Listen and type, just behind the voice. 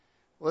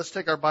Well, let's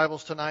take our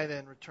Bibles tonight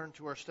and return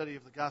to our study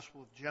of the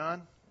Gospel of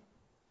John.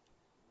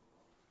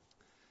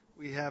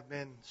 We have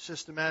been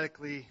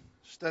systematically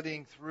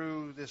studying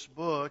through this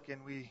book,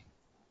 and we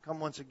come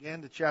once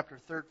again to chapter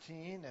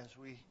 13 as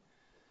we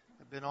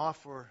have been off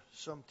for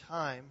some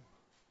time.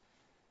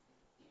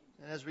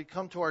 And as we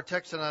come to our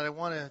text tonight, I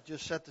want to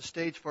just set the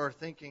stage for our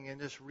thinking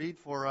and just read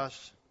for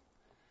us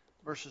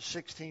verses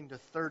 16 to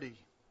 30.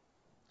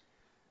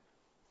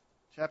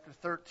 Chapter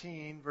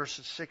 13,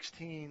 verses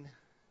 16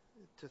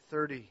 to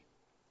 30.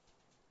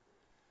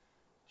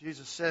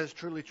 Jesus says,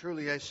 "Truly,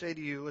 truly, I say to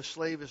you, a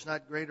slave is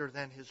not greater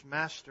than his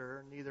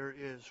master, neither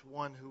is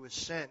one who is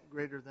sent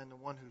greater than the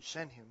one who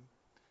sent him.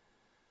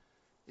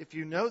 If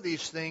you know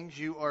these things,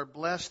 you are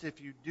blessed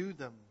if you do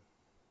them.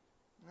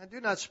 I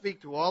do not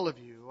speak to all of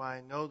you.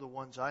 I know the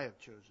ones I have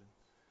chosen.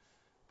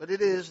 But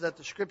it is that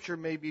the scripture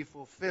may be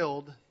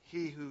fulfilled,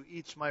 he who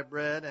eats my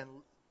bread and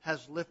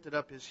has lifted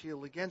up his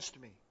heel against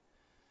me.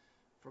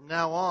 From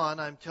now on,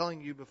 I'm telling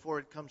you before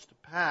it comes to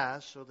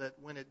pass, so that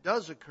when it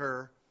does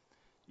occur,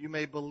 you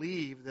may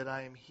believe that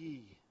I am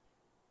He.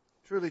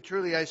 Truly,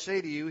 truly, I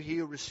say to you, he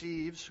who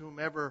receives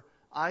whomever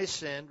I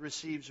send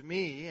receives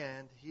me,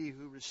 and he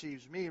who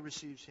receives me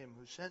receives him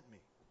who sent me."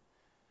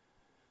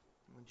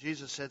 When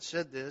Jesus had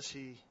said this,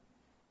 he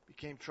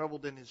became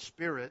troubled in his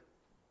spirit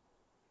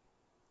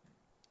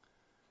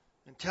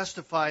and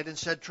testified and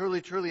said,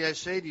 "Truly, truly, I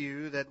say to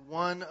you that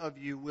one of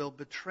you will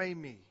betray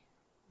me."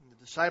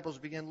 The disciples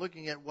began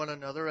looking at one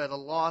another at a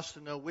loss to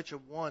know which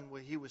of one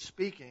he was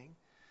speaking.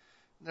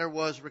 There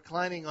was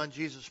reclining on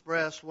Jesus'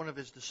 breast one of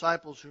his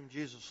disciples whom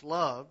Jesus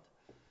loved.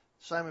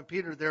 Simon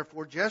Peter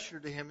therefore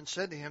gestured to him and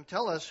said to him,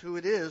 "Tell us who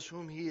it is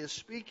whom he is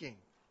speaking."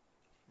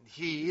 And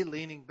he,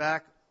 leaning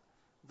back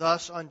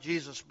thus on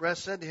Jesus'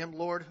 breast, said to him,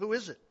 "Lord, who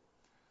is it?"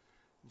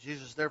 And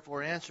Jesus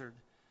therefore answered,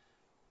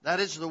 "That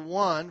is the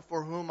one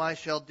for whom I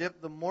shall dip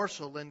the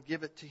morsel and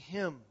give it to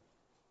him."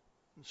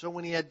 And so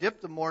when he had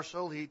dipped the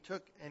morsel, he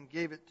took and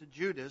gave it to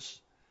Judas,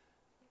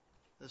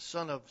 the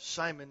son of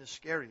Simon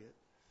Iscariot.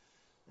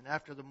 And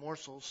after the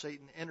morsel,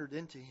 Satan entered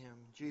into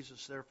him.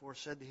 Jesus therefore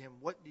said to him,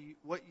 What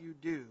you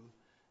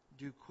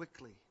do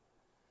quickly."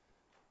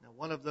 Now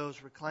one of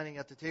those reclining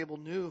at the table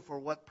knew for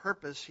what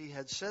purpose he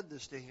had said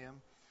this to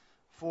him.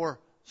 For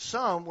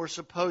some were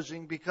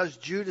supposing because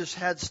Judas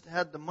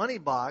had the money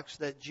box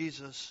that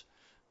Jesus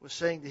was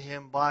saying to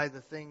him, "Buy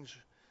the things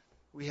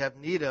we have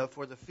need of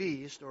for the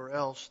feast," or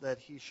else that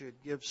he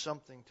should give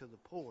something to the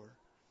poor.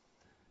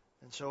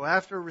 And so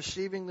after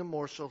receiving the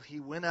morsel, he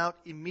went out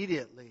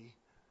immediately,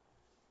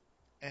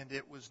 and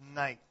it was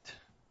night.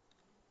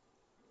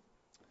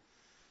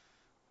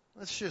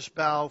 Let's just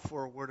bow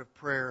for a word of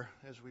prayer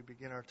as we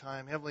begin our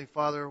time. Heavenly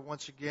Father,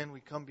 once again we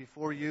come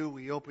before you,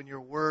 we open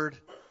your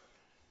word,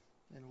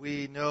 and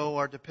we know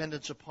our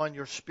dependence upon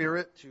your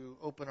Spirit to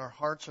open our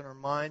hearts and our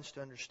minds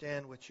to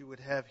understand what you would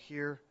have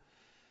here.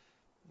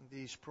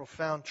 These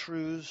profound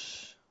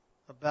truths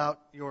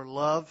about your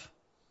love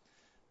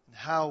and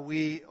how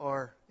we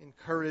are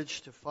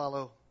encouraged to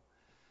follow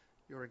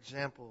your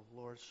example,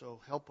 Lord. So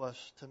help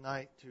us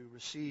tonight to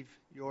receive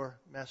your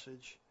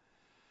message,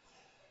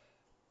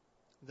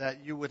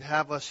 that you would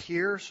have us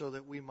hear so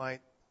that we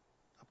might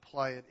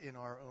apply it in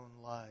our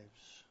own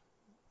lives.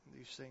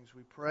 These things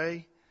we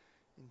pray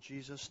in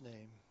Jesus'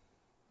 name.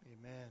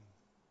 Amen.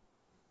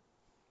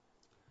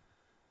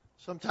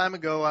 Some time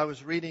ago I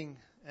was reading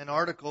an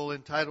article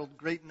entitled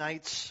 "Great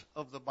Nights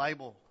of the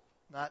Bible,"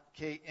 not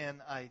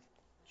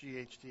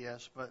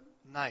Knights, but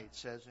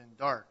nights as in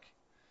dark.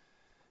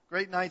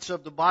 Great Nights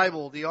of the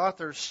Bible. The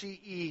author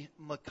C.E.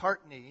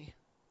 McCartney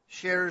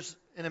shares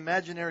an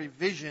imaginary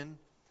vision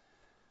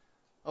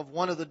of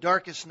one of the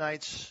darkest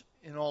nights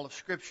in all of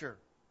Scripture.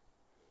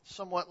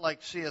 Somewhat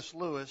like C.S.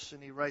 Lewis,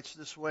 and he writes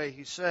this way.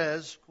 He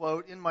says,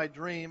 quote, "In my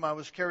dream I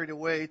was carried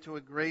away to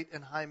a great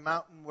and high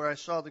mountain where I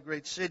saw the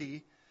great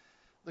city,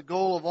 the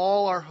goal of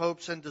all our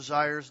hopes and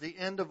desires, the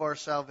end of our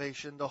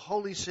salvation, the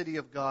holy city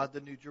of God,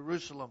 the New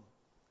Jerusalem.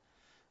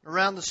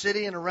 Around the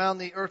city and around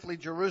the earthly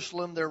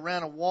Jerusalem there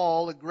ran a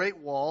wall, a great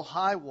wall,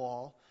 high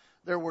wall.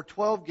 There were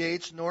 12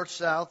 gates, north,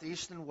 south,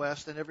 east, and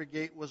west, and every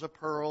gate was a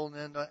pearl,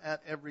 and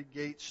at every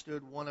gate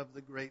stood one of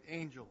the great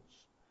angels.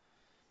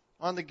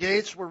 On the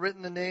gates were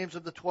written the names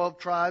of the 12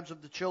 tribes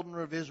of the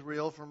children of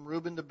Israel, from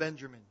Reuben to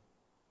Benjamin.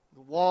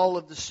 The wall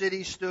of the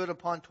city stood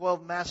upon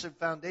 12 massive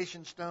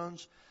foundation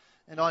stones,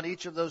 and on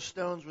each of those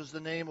stones was the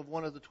name of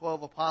one of the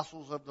 12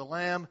 apostles of the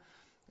Lamb.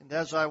 And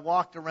as I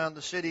walked around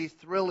the city,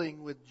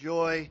 thrilling with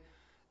joy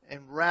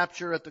and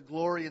rapture at the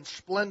glory and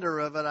splendor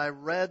of it, I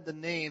read the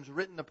names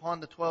written upon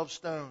the 12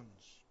 stones: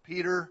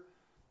 Peter,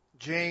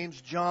 James,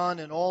 John,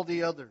 and all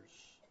the others.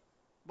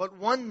 But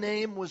one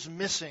name was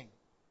missing.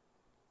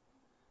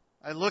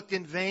 I looked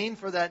in vain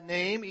for that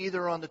name,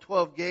 either on the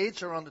 12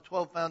 gates or on the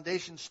 12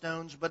 foundation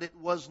stones, but it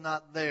was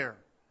not there.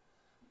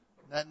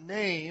 That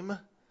name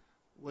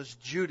was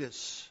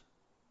Judas.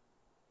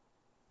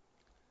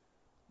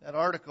 That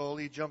article,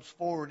 he jumps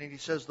forward and he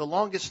says, "The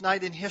longest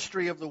night in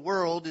history of the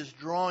world is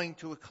drawing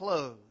to a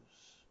close.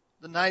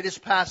 The night is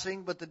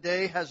passing, but the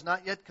day has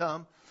not yet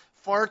come.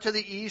 Far to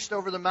the east,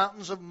 over the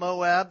mountains of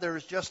Moab, there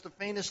is just the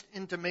faintest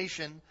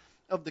intimation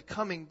of the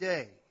coming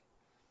day.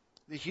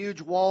 The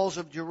huge walls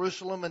of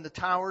Jerusalem and the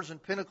towers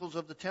and pinnacles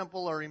of the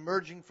temple are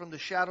emerging from the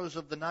shadows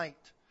of the night.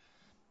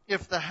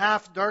 If the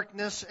half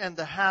darkness and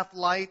the half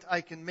light,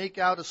 I can make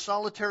out a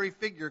solitary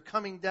figure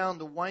coming down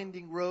the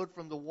winding road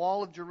from the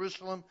wall of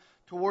Jerusalem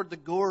toward the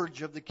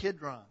gorge of the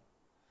Kidron.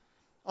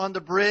 On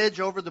the bridge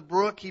over the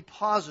brook, he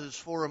pauses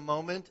for a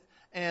moment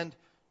and,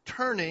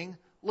 turning,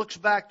 looks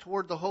back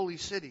toward the holy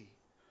city.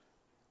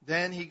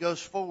 Then he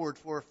goes forward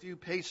for a few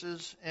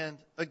paces and,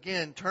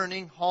 again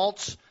turning,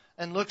 halts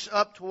and looks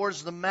up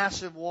towards the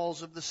massive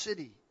walls of the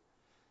city.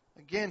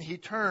 Again he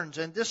turns,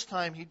 and this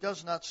time he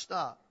does not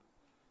stop.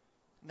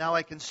 Now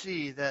I can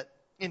see that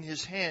in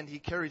his hand he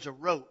carries a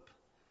rope.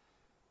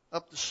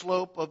 Up the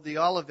slope of the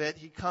Olivet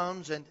he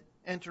comes, and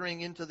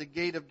entering into the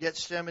gate of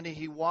Gethsemane,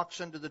 he walks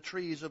under the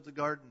trees of the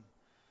garden.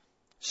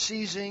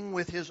 Seizing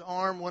with his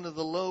arm one of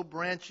the low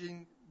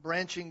branching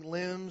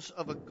limbs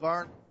of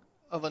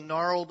a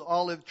gnarled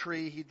olive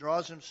tree, he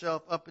draws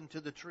himself up into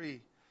the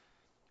tree.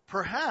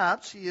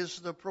 Perhaps he is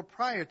the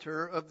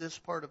proprietor of this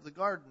part of the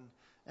garden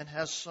and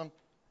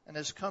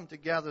has come to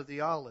gather the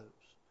olives.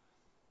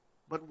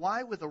 But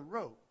why with a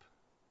rope?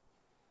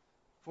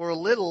 For a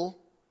little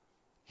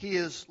he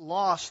is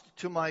lost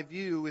to my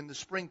view in the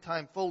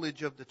springtime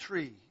foliage of the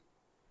tree.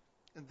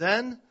 And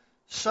then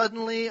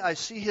suddenly I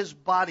see his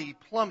body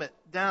plummet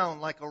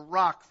down like a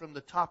rock from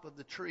the top of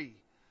the tree.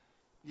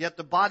 Yet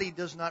the body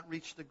does not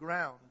reach the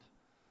ground,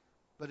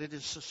 but it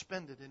is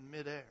suspended in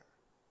midair.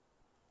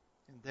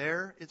 And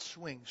there it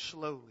swings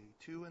slowly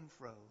to and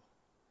fro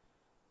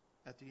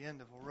at the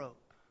end of a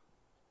rope.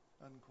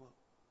 Unquote.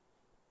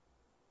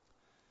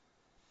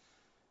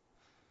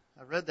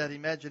 I read that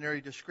imaginary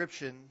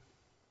description,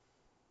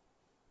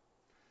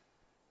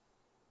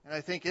 and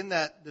I think in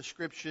that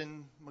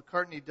description,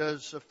 McCartney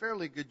does a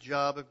fairly good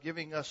job of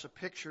giving us a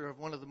picture of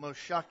one of the most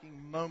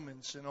shocking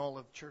moments in all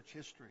of church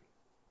history.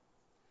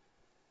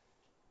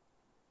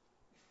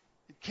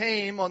 It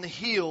came on the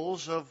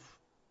heels of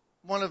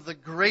one of the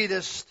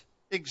greatest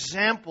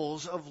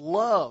examples of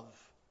love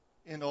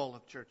in all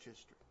of church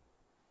history.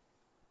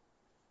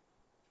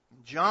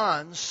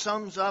 John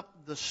sums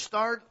up the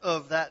start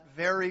of that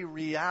very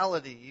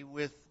reality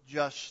with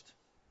just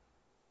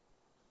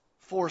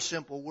 4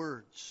 simple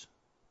words.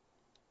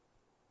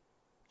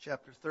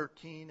 Chapter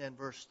 13 and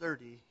verse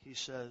 30, he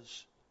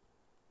says,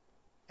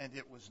 "And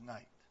it was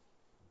night."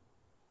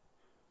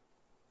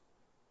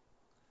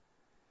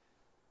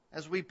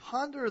 As we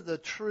ponder the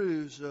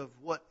truths of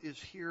what is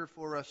here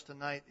for us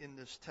tonight in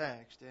this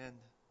text, and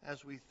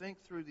as we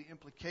think through the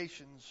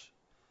implications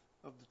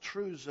of the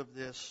truths of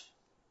this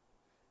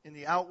in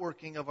the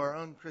outworking of our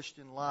own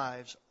Christian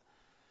lives,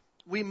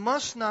 we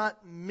must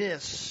not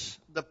miss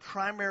the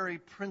primary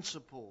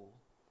principle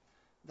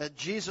that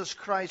Jesus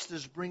Christ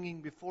is bringing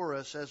before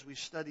us as we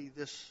study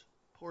this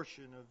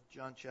portion of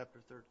John chapter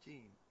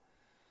 13.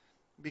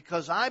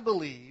 Because I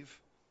believe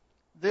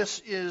this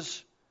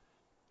is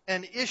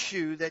an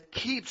issue that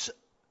keeps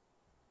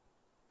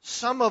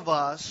some of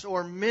us,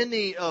 or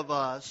many of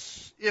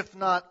us, if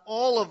not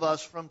all of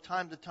us, from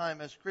time to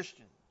time as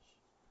Christians.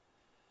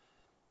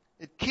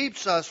 It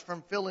keeps us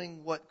from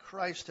filling what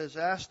Christ has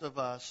asked of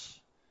us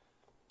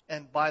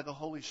and by the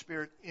Holy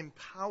Spirit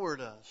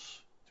empowered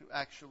us to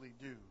actually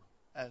do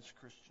as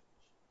Christians.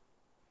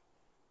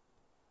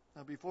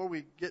 Now, before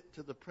we get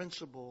to the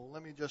principle,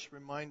 let me just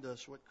remind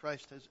us what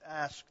Christ has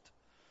asked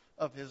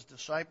of His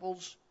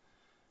disciples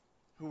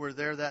who were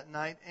there that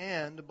night,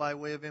 and by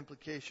way of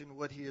implication,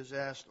 what He has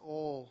asked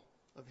all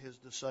of His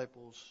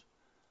disciples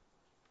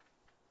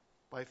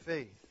by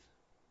faith.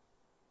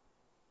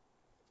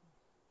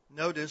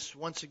 Notice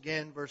once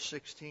again verse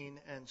 16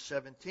 and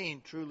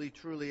 17. "Truly,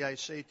 truly, I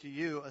say to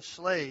you, a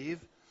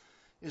slave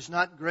is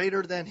not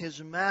greater than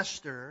his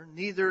master,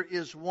 neither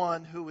is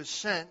one who is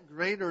sent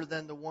greater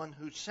than the one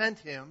who sent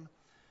him.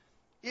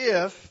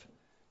 If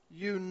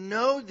you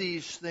know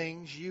these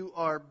things, you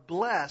are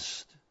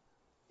blessed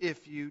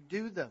if you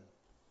do them."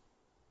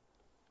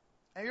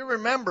 Now you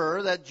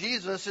remember that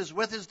Jesus is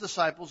with His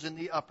disciples in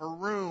the upper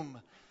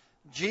room.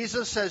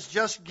 Jesus has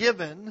just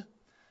given,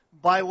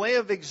 by way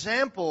of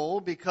example,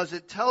 because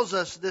it tells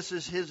us this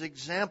is His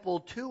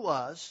example to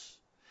us,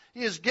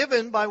 He has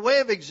given, by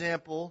way of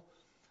example,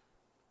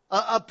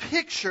 a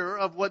picture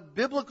of what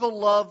biblical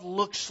love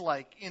looks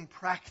like in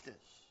practice.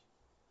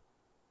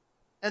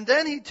 And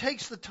then He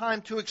takes the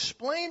time to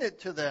explain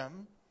it to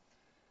them,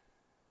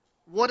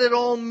 what it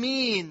all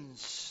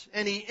means.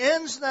 And He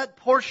ends that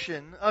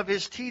portion of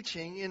His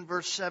teaching in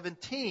verse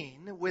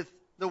 17 with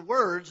the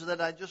words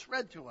that I just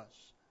read to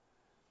us.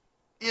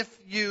 If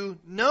you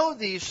know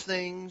these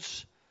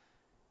things,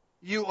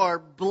 you are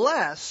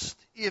blessed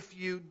if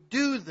you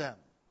do them.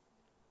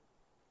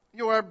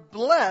 You are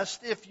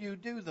blessed if you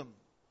do them.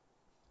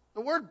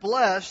 The word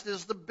blessed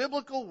is the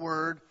biblical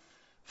word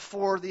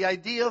for the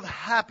idea of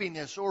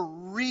happiness, or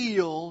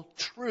real,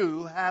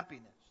 true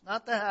happiness.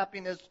 Not the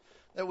happiness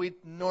that we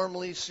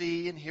normally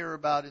see and hear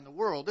about in the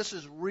world. This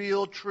is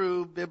real,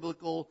 true,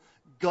 biblical,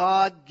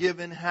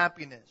 God-given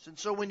happiness. And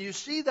so when you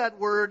see that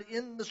word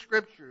in the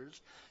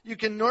Scriptures, you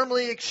can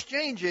normally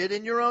exchange it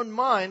in your own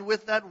mind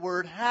with that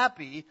word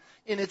happy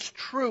in its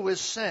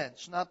truest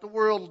sense. Not the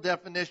world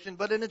definition,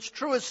 but in its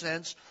truest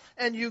sense.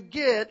 And you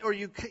get, or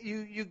you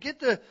get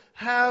to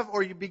have,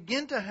 or you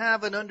begin to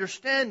have an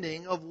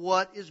understanding of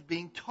what is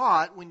being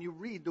taught when you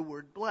read the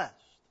word blessed.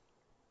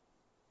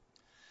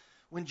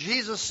 When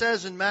Jesus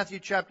says in Matthew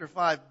chapter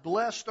 5,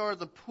 "Blessed are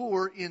the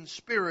poor in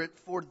spirit,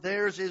 for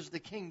theirs is the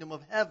kingdom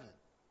of heaven,"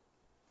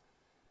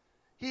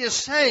 He is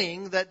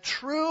saying that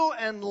true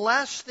and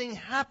lasting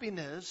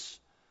happiness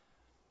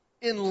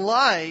in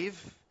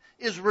life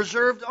is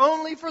reserved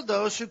only for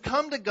those who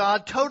come to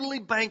God totally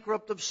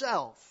bankrupt of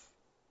self.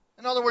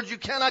 In other words, you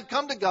cannot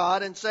come to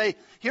God and say,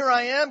 "Here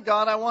I am,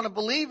 God, I want to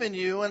believe in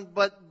you,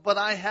 but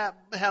I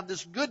have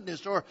this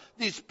goodness or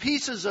these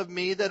pieces of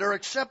me that are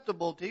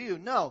acceptable to you."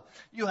 No,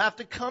 you have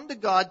to come to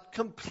God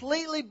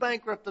completely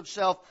bankrupt of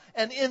self,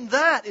 and in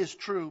that is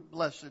true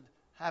blessed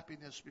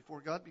happiness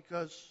before God,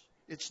 because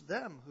it's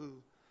them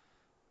who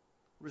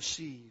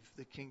receive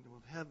the kingdom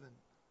of heaven.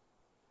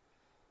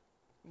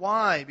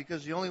 Why?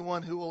 Because the only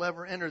one who will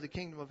ever enter the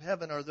kingdom of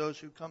heaven are those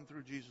who come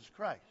through Jesus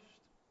Christ.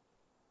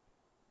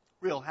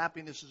 Real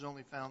happiness is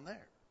only found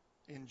there,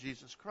 in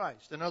Jesus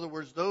Christ. In other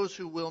words, those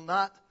who will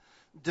not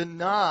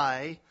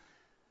deny,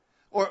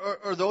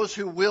 or those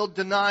who will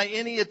deny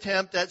any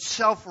attempt at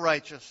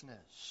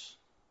self-righteousness.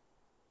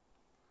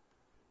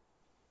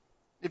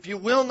 If you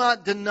will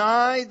not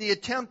deny the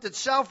attempt at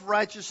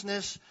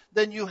self-righteousness,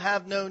 then you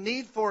have no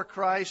need for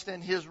Christ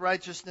and His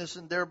righteousness,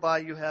 and thereby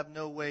you have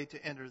no way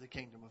to enter the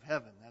kingdom of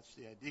heaven. That's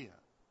the idea.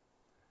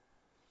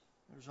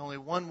 There's only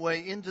one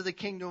way into the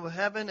kingdom of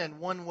heaven and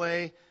one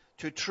way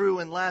to true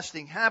and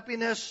lasting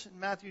happiness in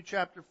Matthew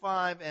chapter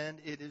 5, and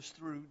it is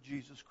through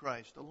Jesus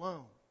Christ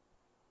alone.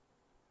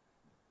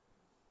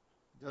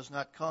 It does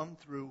not come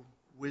through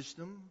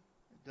wisdom.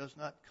 It does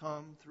not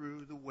come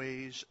through the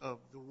ways of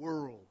the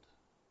world.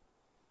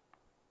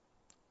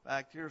 In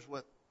fact, here's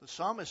what the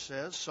psalmist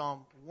says.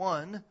 Psalm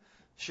 1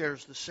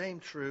 shares the same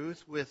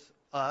truth with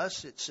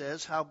us. It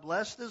says, "How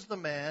blessed is the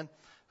man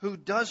who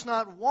does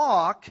not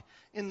walk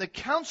in the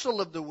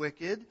counsel of the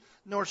wicked,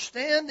 nor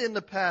stand in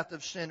the path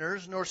of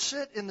sinners, nor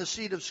sit in the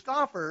seat of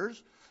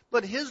scoffers,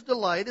 but his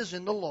delight is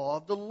in the law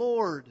of the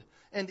Lord,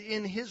 and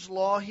in His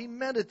law he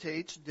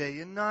meditates day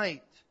and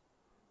night."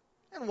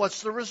 And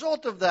what's the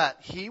result of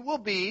that? He will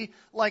be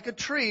like a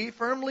tree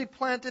firmly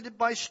planted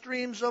by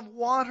streams of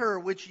water,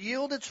 which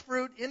yield its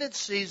fruit in its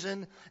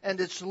season,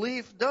 and its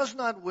leaf does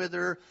not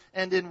wither,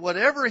 and in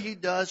whatever he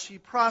does, he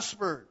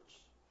prospers.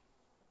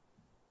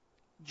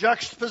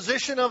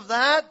 Juxtaposition of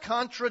that,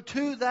 contra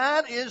to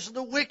that, is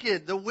the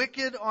wicked. The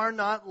wicked are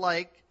not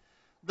like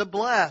the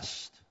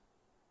blessed.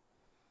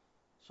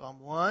 Psalm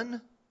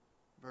 1,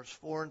 verse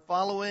 4 and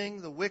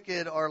following, "The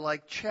wicked are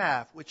like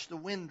chaff which the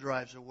wind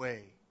drives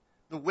away.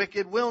 The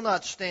wicked will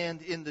not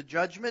stand in the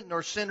judgment,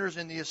 nor sinners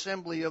in the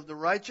assembly of the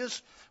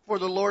righteous. For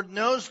the Lord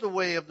knows the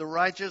way of the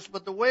righteous,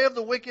 but the way of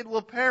the wicked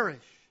will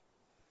perish."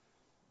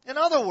 In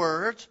other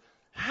words,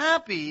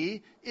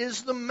 happy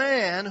is the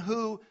man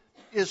who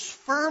is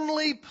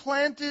firmly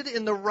planted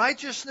in the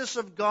righteousness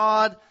of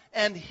God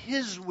and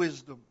His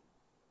wisdom.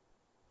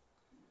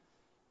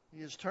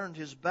 He has turned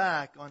his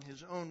back on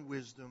his own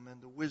wisdom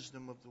and the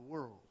wisdom of the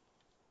world.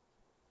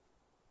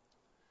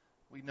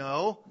 We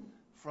know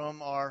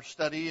from our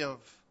study of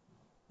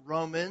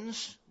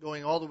Romans,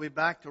 going all the way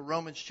back to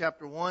Romans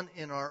chapter 1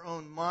 in our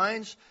own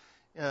minds,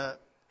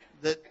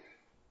 that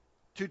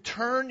to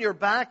turn your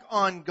back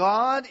on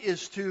God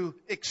is to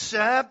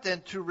accept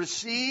and to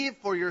receive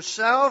for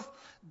yourself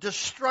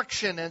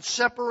destruction and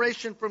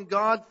separation from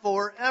God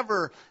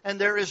forever. And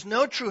there is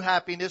no true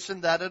happiness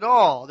in that at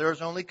all. There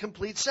is only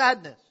complete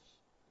sadness.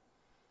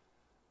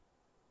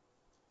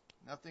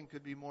 Nothing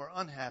could be more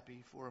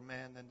unhappy for a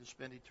man than to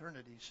spend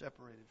eternity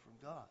separated from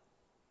God.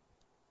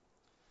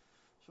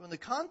 So in the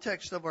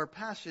context of our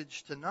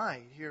passage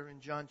tonight, here in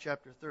John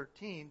chapter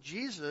 13,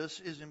 Jesus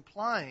is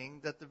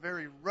implying that the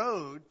very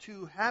road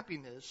to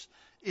happiness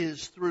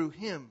is through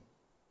Him.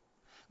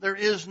 There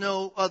is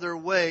no other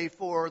way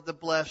for the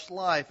blessed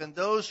life. And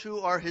those who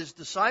are His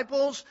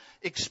disciples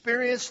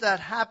experience that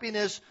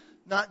happiness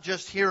not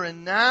just here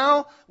and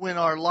now, when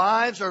our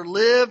lives are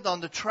lived on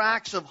the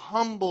tracks of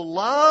humble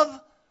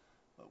love,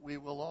 but we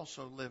will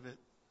also live it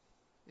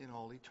in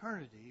all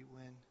eternity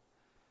when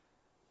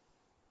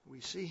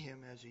we see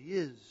Him as He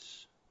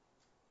is.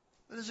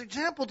 But His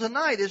example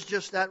tonight is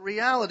just that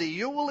reality.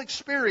 You will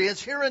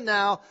experience here and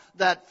now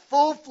that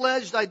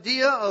full-fledged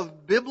idea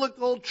of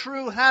biblical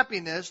true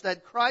happiness,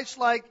 that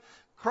Christ-like,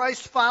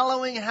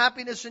 Christ-following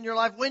happiness in your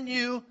life when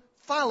you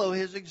follow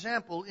His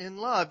example in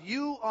love.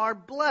 You are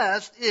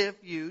blessed if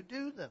you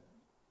do them.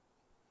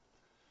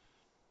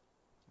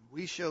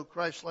 We show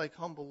Christ-like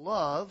humble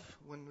love.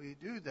 When we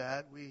do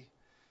that, we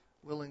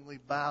willingly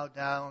bow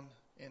down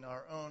in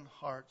our own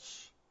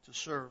hearts to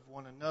serve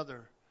one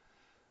another,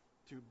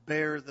 to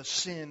bear the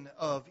sin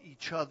of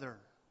each other.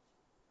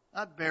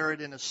 Not bear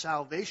it in a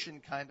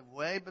salvation kind of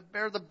way, but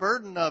bear the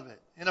burden of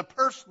it in a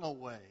personal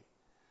way.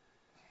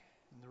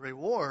 And the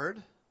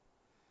reward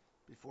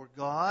before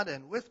God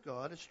and with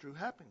God is true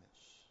happiness.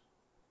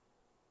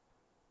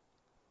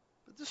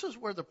 But this is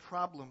where the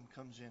problem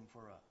comes in for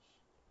us.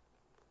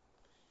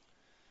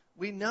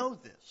 We know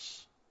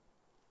this.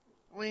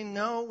 We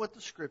know what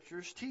the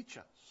Scriptures teach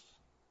us.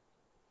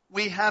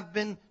 We have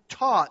been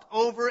taught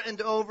over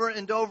and over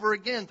and over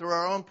again through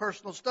our own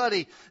personal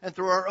study and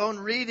through our own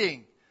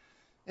reading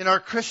in our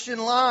Christian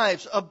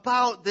lives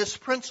about this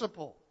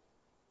principle.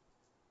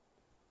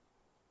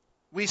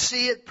 We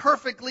see it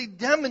perfectly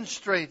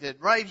demonstrated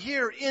right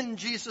here in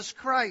Jesus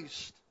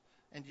Christ.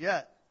 And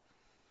yet,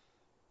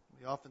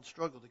 we often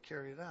struggle to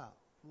carry it out.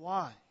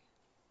 Why?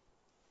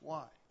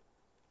 Why?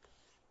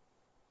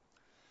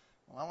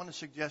 Well, I want to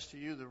suggest to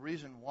you the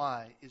reason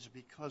why is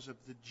because of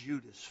the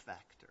Judas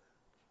factor.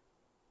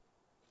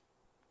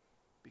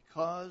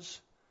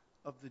 Because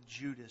of the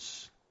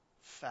Judas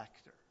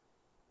factor.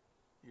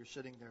 You're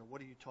sitting there,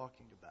 what are you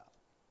talking about?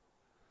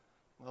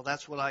 Well,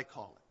 that's what I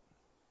call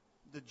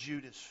it. The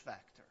Judas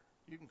factor.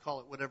 You can call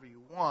it whatever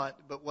you want,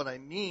 but what I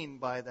mean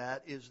by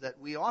that is that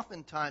we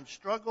oftentimes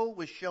struggle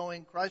with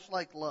showing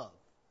Christ-like love.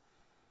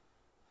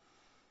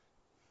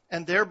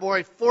 And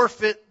thereby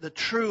forfeit the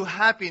true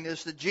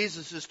happiness that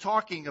Jesus is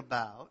talking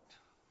about.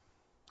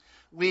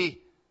 We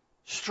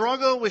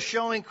struggle with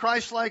showing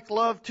Christ-like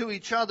love to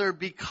each other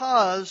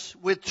because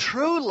with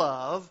true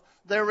love,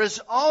 there is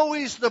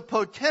always the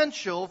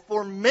potential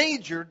for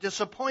major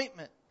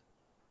disappointment.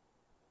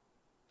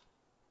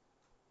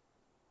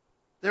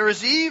 There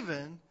is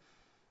even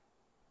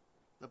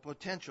the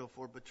potential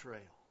for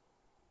betrayal.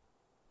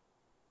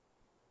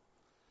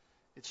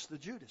 It's the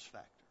Judas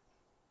factor.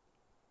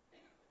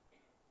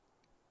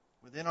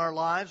 Within our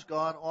lives,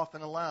 God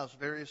often allows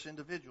various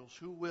individuals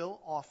who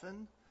will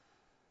often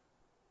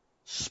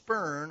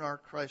spurn our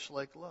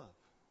Christ-like love.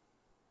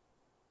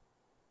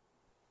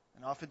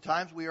 And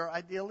oftentimes we are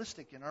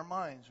idealistic in our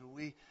minds.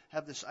 We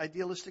have this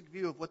idealistic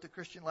view of what the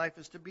Christian life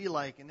is to be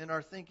like. And in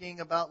our thinking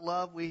about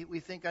love, we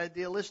think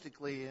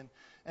idealistically.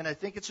 And I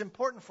think it's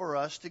important for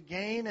us to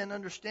gain an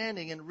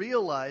understanding and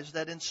realize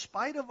that in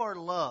spite of our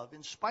love,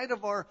 in spite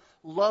of our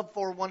love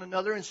for one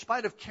another, in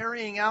spite of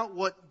carrying out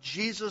what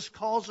Jesus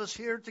calls us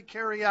here to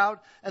carry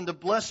out and the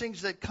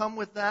blessings that come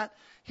with that,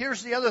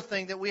 here's the other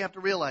thing that we have to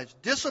realize.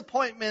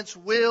 Disappointments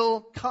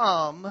will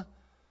come,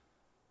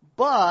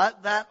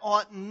 but that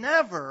ought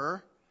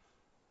never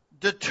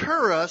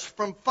deter us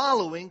from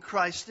following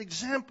Christ's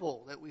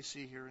example that we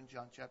see here in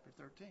John chapter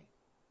 13.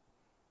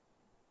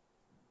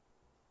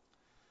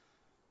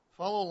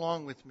 Follow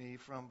along with me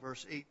from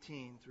verse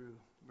 18 through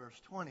verse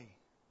 20.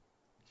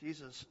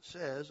 Jesus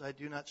says, I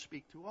do not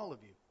speak to all of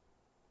you.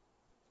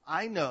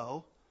 I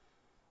know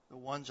the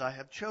ones I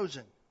have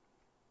chosen.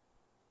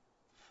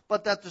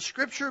 But that the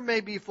Scripture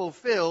may be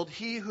fulfilled,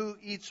 he who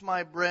eats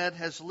my bread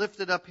has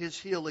lifted up his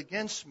heel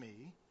against me.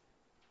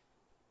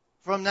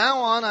 From now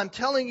on, I'm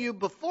telling you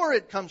before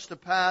it comes to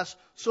pass,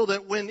 so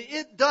that when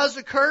it does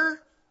occur,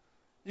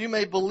 you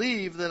may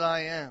believe that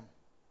I am.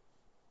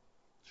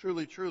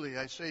 Truly, truly,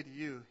 I say to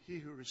you, he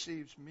who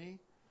receives me,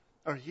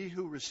 or he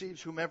who receives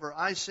whomever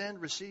I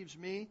send receives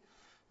me,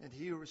 and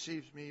he who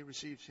receives me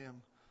receives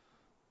him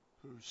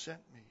who sent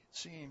me. It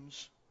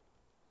seems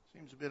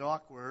a bit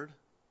awkward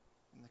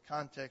in the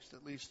context,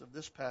 at least, of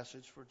this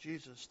passage for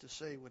Jesus to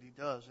say what he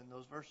does in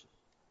those verses.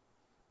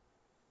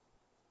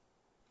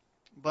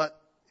 But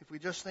if we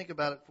just think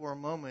about it for a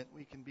moment,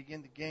 we can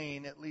begin to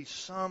gain at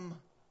least some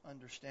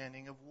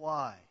understanding of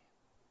why.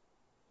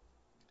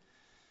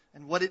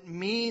 And what it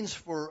means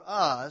for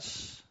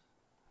us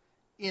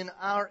in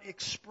our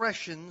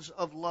expressions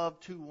of love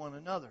to one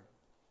another.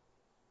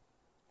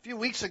 A few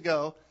weeks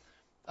ago,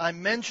 I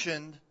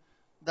mentioned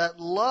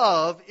that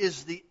love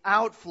is the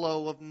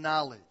outflow of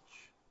knowledge.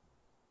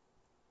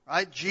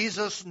 Right?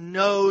 Jesus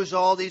knows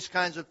all these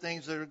kinds of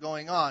things that are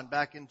going on.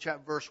 Back in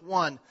verse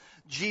 1,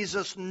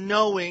 Jesus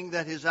knowing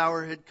that his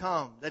hour had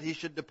come, that he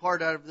should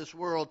depart out of this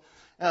world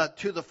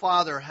to the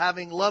Father.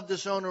 Having loved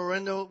his own who were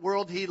in the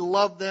world, he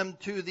loved them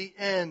to the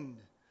end.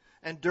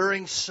 And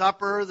during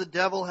supper, the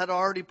devil had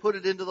already put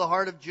it into the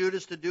heart of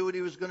Judas to do what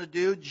he was going to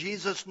do.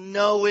 Jesus,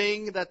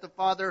 knowing that the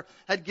Father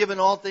had given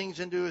all things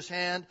into his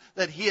hand,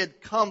 that he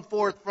had come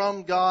forth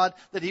from God,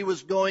 that he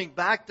was going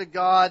back to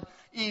God,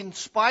 in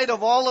spite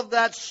of all of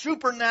that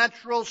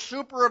supernatural,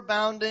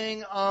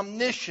 superabounding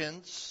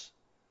omniscience,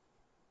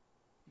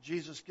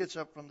 Jesus gets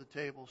up from the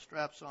table,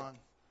 straps on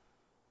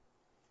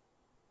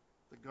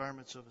the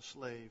garments of a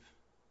slave,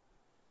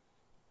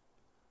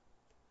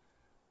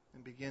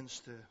 and begins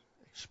to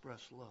express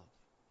love.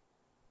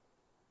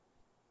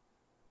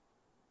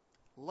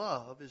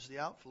 Love is the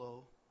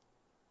outflow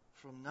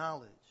from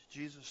knowledge.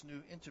 Jesus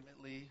knew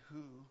intimately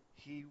who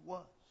he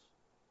was.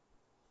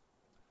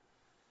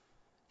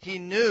 He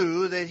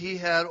knew that he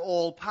had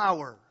all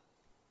power.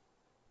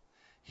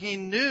 He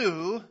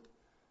knew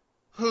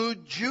who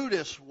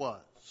Judas was.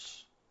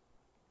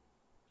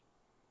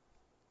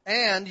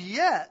 And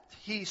yet,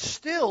 he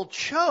still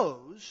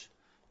chose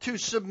to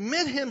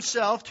submit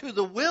himself to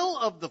the will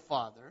of the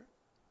Father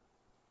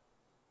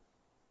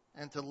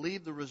and to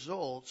leave the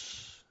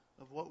results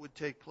of what would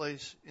take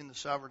place in the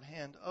sovereign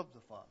hand of the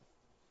Father.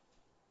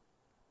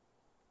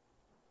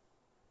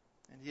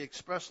 And he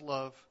expressed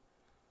love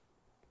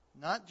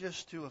not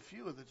just to a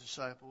few of the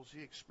disciples,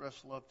 he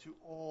expressed love to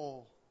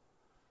all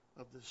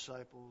of the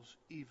disciples,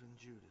 even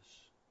Judas.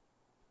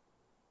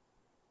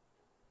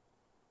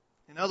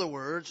 In other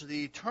words,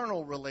 the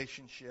eternal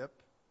relationship,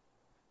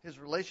 his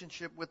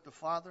relationship with the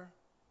Father,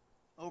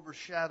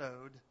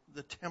 overshadowed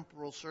the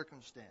temporal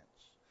circumstance.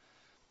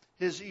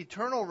 His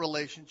eternal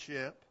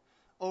relationship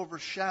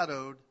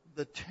overshadowed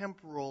the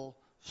temporal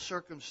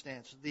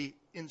circumstance, the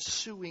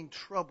ensuing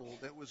trouble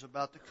that was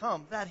about to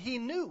come, that he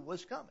knew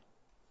was coming.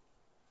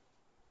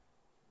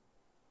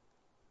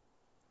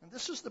 And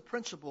this is the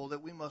principle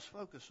that we must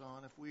focus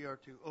on if we are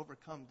to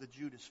overcome the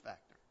Judas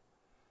factor.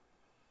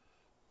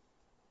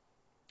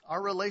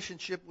 Our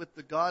relationship with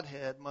the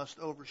Godhead must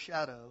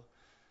overshadow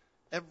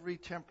every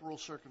temporal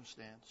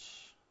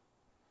circumstance,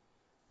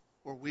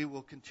 or we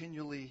will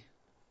continually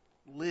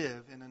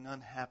live in an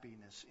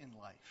unhappiness in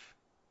life.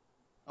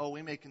 Oh,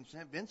 we may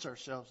convince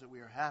ourselves that we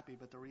are happy,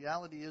 but the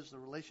reality is the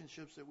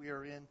relationships that we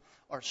are in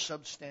are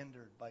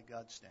substandard by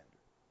God's standard.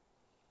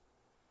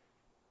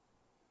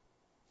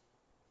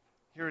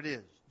 Here it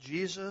is.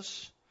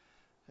 Jesus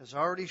has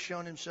already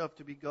shown himself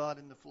to be God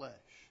in the flesh.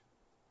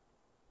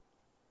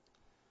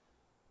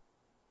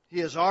 He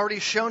has already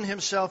shown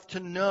himself to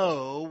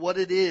know what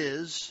it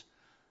is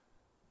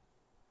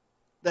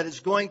that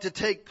is going to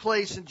take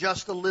place in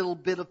just a little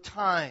bit of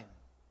time.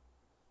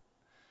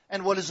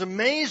 And what is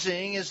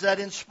amazing is that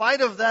in spite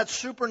of that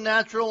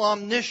supernatural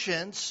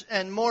omniscience,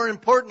 and more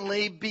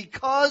importantly,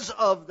 because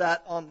of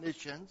that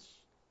omniscience,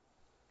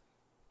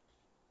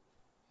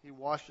 he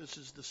washes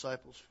his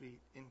disciples' feet,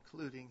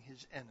 including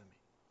his enemy,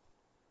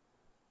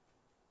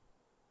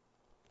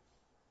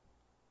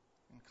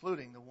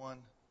 including the one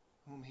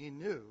whom he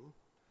knew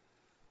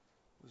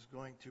was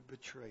going to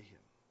betray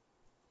him.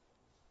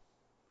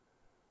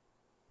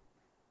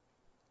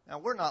 Now,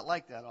 we're not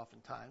like that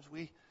oftentimes.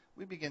 We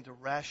begin to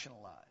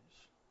rationalize.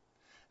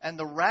 And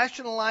the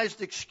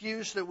rationalized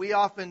excuse that we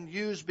often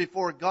use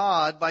before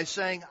God by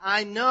saying,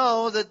 I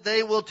know that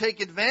they will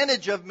take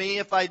advantage of me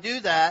if I do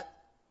that.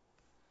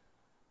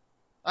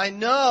 I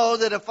know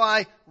that if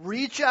I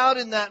reach out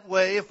in that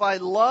way, if I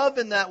love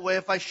in that way,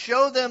 if I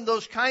show them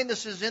those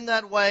kindnesses in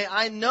that way,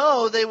 I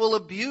know they will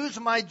abuse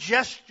my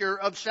gesture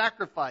of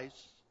sacrifice.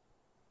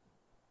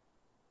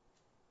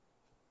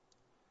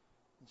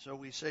 And so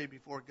we say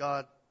before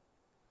God,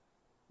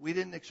 we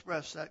didn't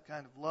express that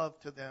kind of love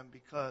to them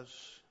because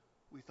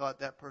we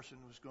thought that person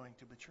was going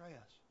to betray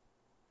us.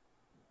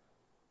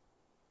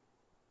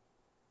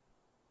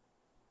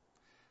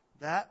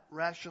 That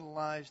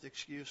rationalized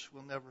excuse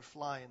will never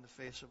fly in the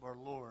face of our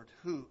Lord,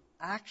 who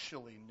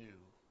actually knew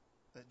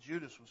that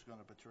Judas was going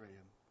to betray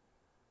him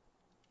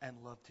and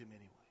loved him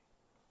anyway.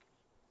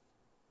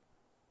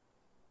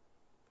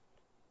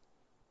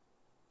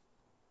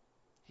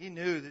 He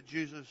knew that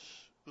Jesus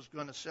was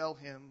going to sell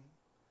him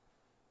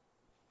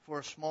for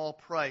a small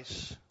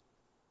price,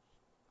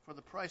 for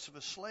the price of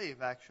a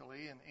slave,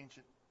 actually, in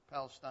ancient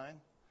Palestine,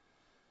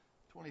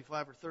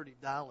 $25 or $30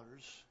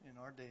 in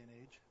our day and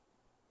age.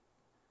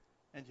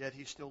 And yet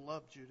he still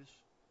loved Judas.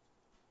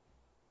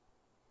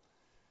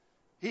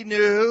 He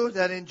knew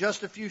that in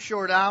just a few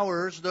short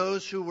hours,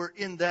 those who were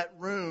in that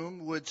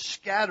room would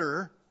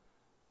scatter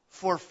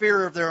for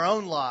fear of their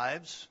own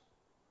lives,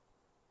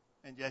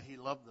 and yet he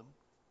loved them.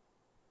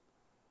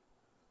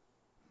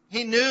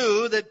 He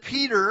knew that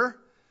Peter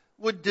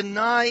would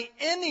deny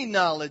any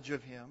knowledge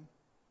of him,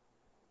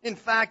 in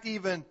fact,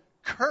 even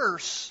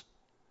curse,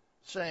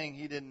 saying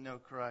he didn't know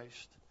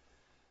Christ.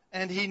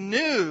 And he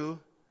knew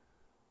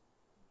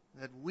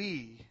that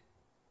we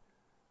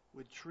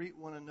would treat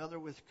one another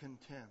with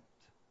contempt,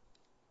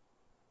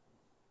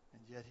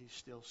 and yet he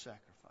still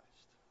sacrificed.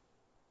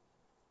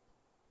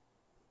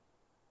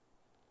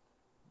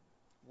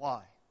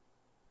 Why?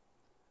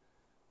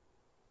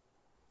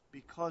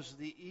 Because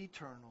the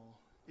eternal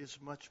is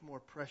much more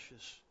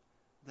precious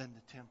than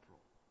the temporal.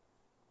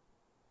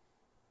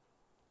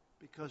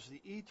 Because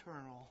the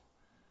eternal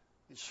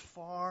is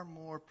far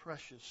more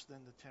precious than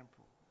the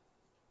temporal.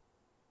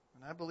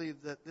 And I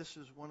believe that this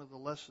is one of the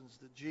lessons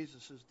that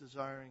Jesus is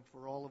desiring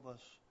for all of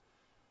us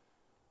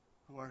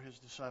who are his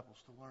disciples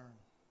to learn.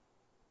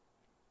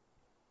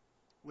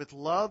 With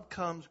love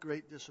comes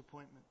great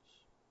disappointments.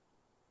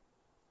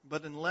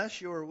 But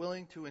unless you are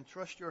willing to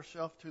entrust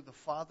yourself to the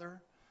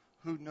Father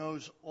who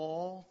knows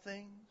all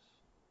things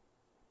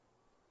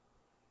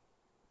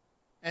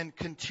and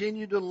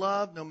continue to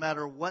love no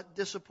matter what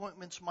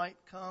disappointments might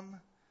come,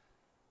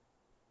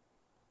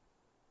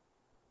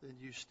 then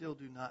you still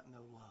do not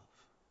know love.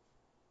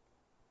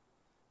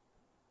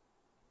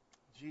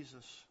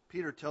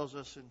 Peter tells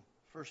us in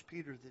 1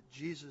 Peter that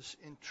Jesus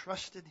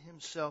entrusted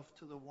himself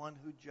to the one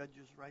who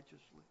judges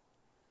righteously.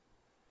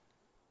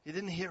 He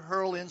didn't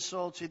hurl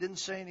insults. He didn't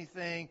say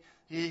anything.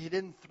 He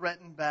didn't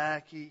threaten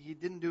back. He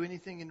didn't do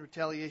anything in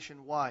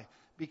retaliation. Why?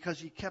 Because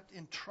he kept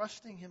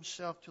entrusting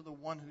himself to the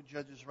one who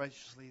judges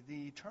righteously.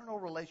 The eternal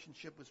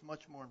relationship was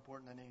much more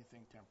important than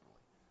anything temporally.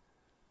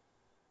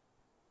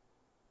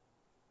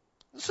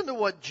 Listen to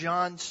what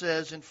John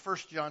says in 1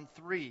 John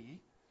 3,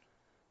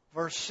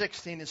 verse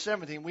 16 and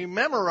 17. We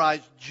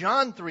memorize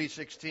John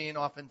 3:16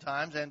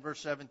 oftentimes and verse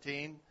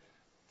 17.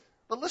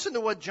 But listen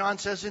to what John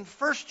says in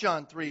 1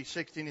 John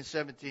 3:16 and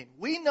 17.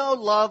 We know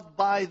love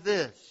by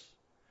this,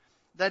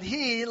 that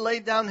He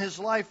laid down His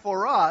life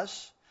for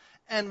us,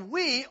 and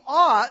we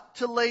ought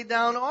to lay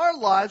down our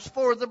lives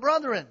for the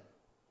brethren.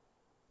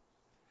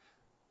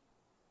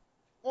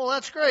 Well,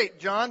 that's great,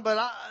 John,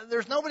 but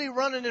there's nobody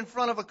running in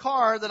front of a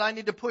car that I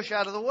need to push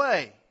out of the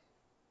way.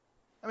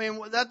 I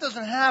mean, that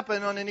doesn't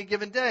happen on any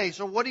given day.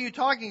 So what are you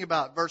talking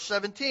about? Verse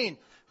 17.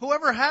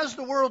 Whoever has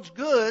the world's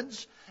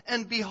goods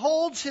and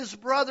beholds his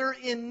brother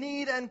in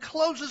need and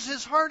closes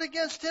his heart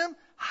against him,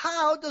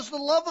 how does the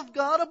love of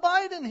God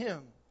abide in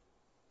him?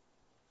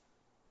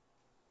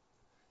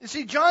 You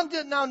see, John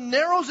now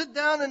narrows it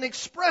down and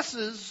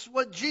expresses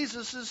what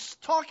Jesus is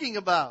talking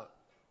about.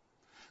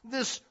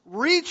 This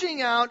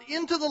reaching out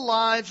into the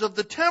lives of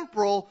the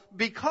temporal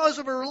because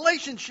of a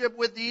relationship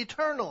with the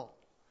eternal.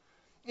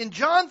 In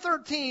John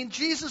 13,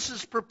 Jesus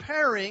is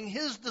preparing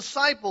His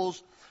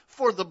disciples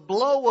for the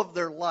blow of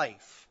their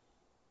life.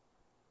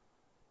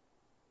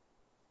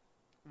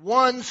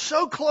 One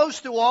so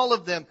close to all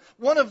of them,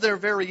 one of their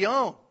very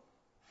own.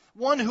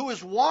 One who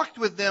has walked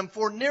with them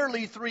for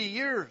nearly 3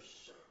 years.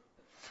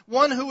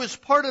 One who is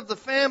part of the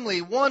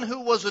family, one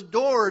who was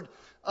adored,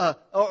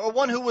 or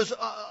one who was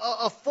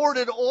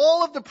afforded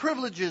all of the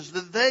privileges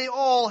that they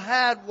all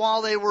had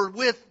while they were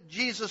with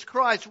Jesus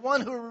Christ.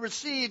 One who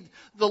received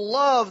the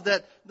love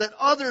that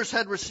others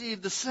had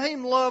received, the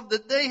same love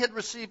that they had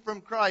received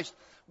from Christ.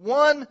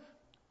 One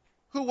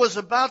who was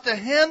about to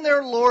hand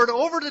their Lord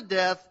over to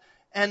death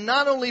and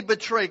not only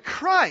betray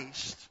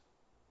Christ,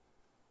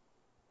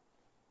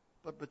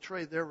 but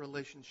betray their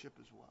relationship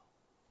as well.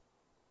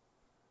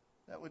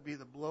 That would be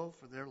the blow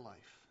for their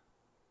life.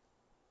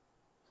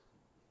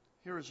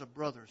 Here is a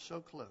brother so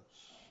close.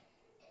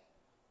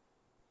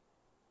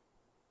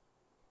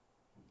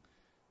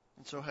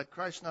 And so had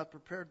Christ not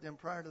prepared them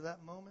prior to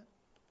that moment,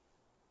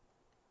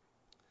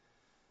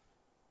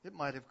 it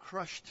might have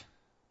crushed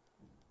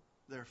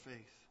their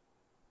faith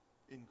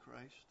in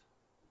Christ.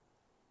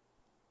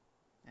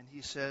 And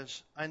He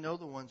says, I know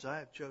the ones I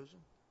have chosen.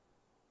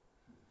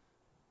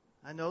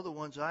 I know the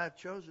ones I have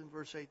chosen,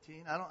 verse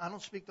 18. I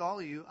don't speak to all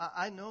of you.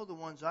 I know the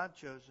ones I've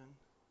chosen.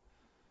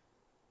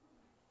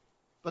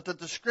 But that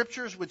the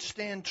Scriptures would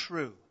stand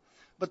true.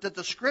 But that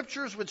the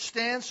Scriptures would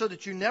stand so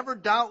that you never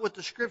doubt what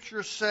the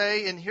Scriptures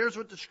say. And here's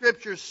what the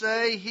Scriptures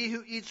say. He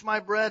who eats my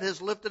bread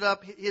has lifted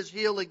up his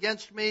heel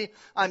against me.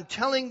 I'm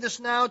telling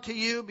this now to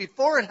you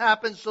before it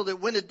happens so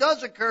that when it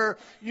does occur,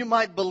 you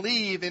might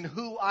believe in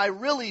who I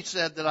really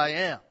said that I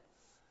am.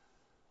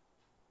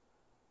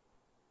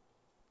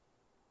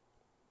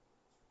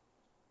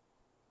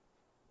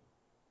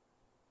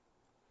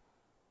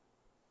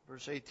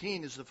 Verse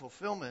 18 is the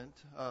fulfillment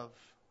of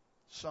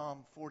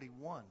Psalm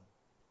 41.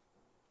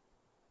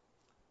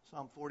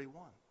 Psalm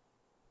 41.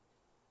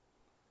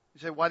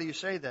 You say, why do you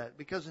say that?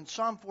 Because in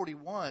Psalm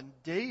 41,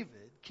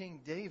 King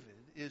David,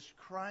 is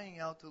crying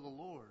out to the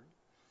Lord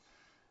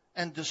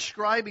and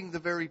describing the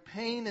very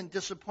pain and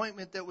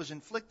disappointment that was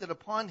inflicted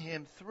upon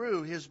him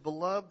through his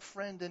beloved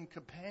friend and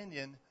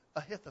companion,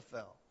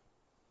 Ahithophel.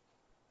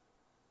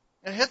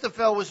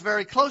 Ahithophel was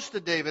very close to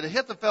David.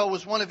 Ahithophel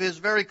was one of his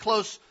very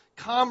close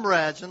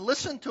comrades. And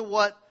listen to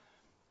what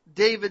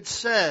David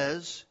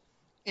says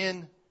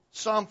in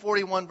Psalm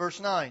 41, verse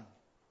 9.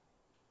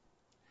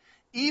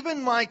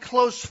 Even my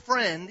close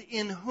friend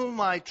in whom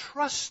I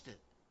trusted,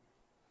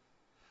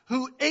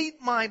 who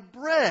ate my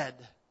bread,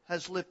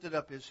 has lifted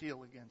up his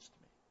heel against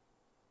me.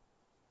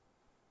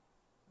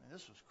 And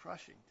this was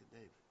crushing to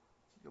David.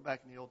 Go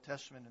back in the Old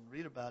Testament and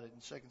read about it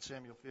in 2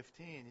 Samuel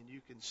 15, and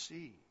you can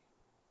see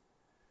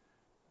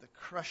the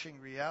crushing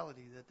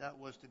reality that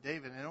was to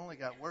David. And it only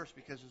got worse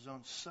because his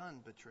own son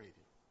betrayed him.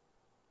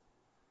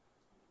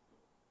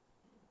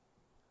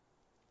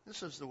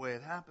 This is the way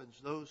it happens.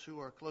 Those who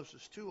are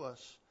closest to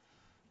us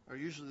are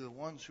usually the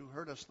ones who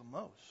hurt us the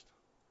most.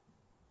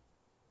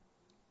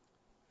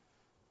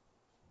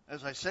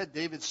 As I said,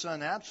 David's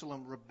son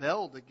Absalom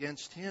rebelled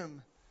against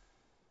him,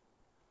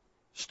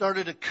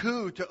 started a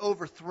coup to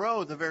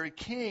overthrow the very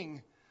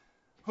king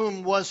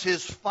whom was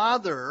his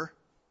father,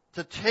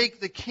 to take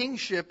the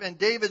kingship, and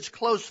David's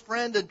close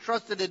friend and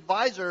trusted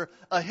advisor,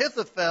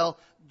 Ahithophel,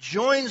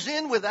 joins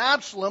in with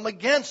Absalom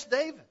against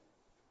David.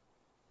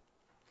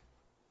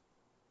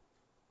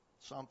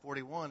 Psalm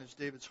 41 is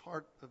David's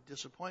heart of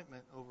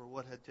disappointment over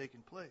what had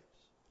taken place.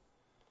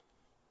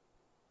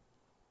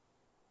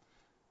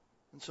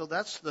 And so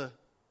that's the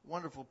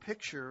wonderful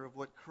picture of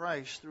what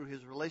Christ, through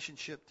His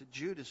relationship to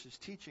Judas, is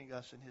teaching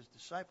us and His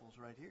disciples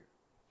right here.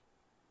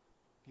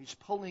 He's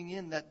pulling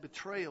in that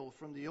betrayal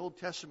from the Old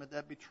Testament,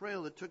 that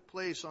betrayal that took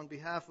place on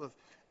behalf of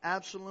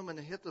Absalom and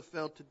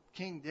Ahithophel to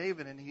King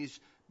David, and He's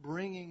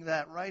bringing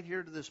that right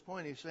here to this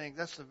point. He's saying,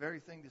 that's the very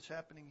thing that's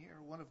happening here.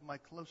 One of my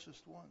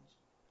closest ones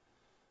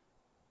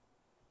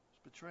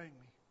is betraying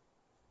me.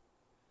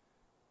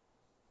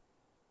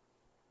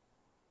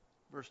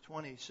 Verse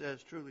 20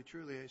 says, "Truly,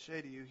 truly, I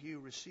say to you, he who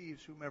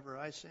receives whomever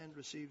I send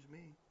receives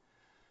me.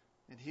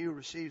 And he who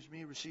receives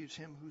me receives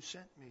him who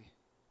sent me."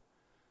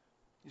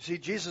 You see,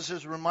 Jesus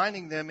is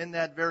reminding them in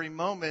that very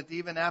moment,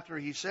 even after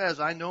he says,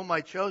 "I know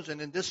my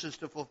chosen," and this is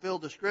to fulfill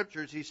the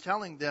Scriptures, he's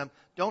telling them,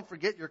 don't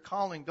forget your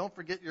calling, don't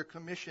forget your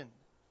commission.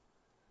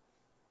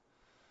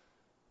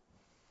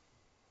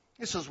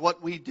 This is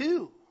what we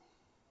do.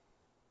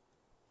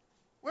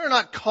 We're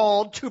not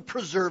called to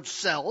preserve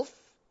self.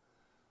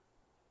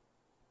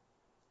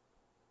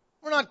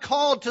 We're not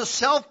called to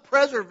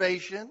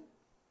self-preservation.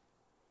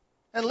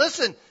 And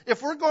listen,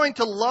 if we're going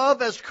to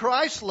love as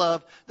Christ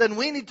loved, then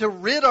we need to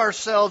rid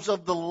ourselves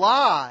of the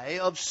lie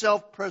of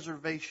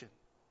self-preservation.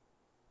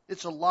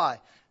 It's a lie.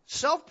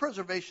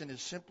 Self-preservation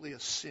is simply a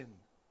sin.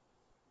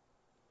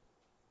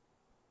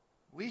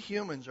 We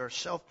humans are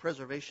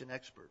self-preservation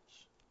experts.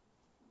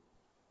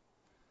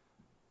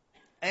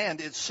 And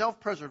it's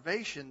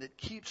self-preservation that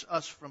keeps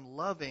us from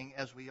loving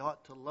as we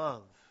ought to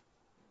love.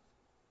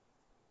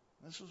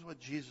 This is what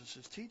Jesus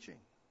is teaching.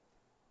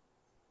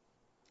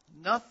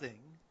 Nothing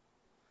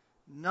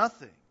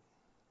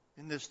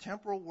in this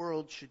temporal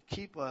world should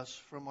keep us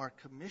from our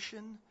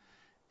commission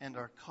and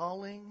our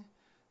calling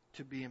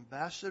to be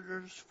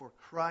ambassadors for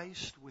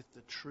Christ with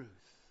the truth.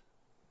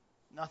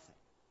 Nothing.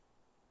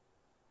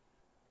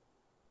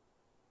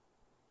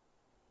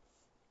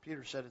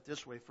 Peter said it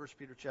this way, 1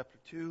 Peter chapter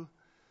 2,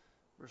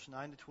 verse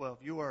 9 to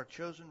 12. "You are a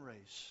chosen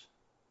race,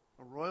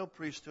 a royal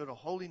priesthood, a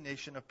holy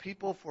nation, a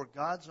people for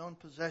God's own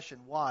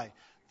possession." Why?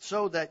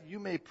 "So that you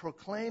may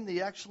proclaim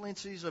the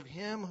excellencies of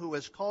Him who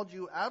has called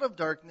you out of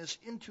darkness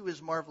into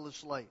His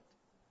marvelous light.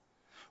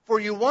 For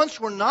you once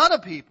were not a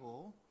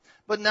people,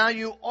 but now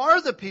you are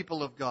the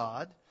people of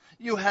God.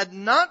 You had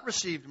not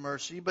received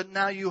mercy, but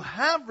now you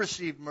have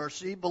received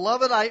mercy.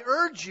 Beloved, I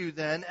urge you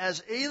then,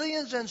 as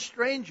aliens and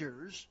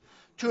strangers,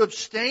 to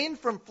abstain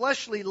from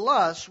fleshly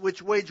lusts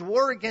which wage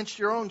war against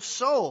your own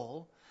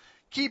soul.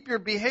 Keep your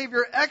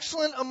behavior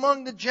excellent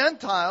among the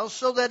Gentiles,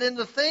 so that in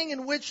the thing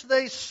in which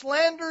they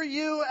slander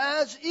you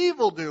as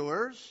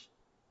evildoers,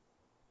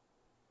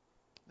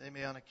 they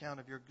may, on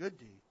account of your good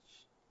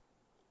deeds,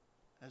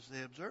 as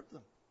they observe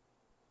them,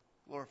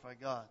 glorify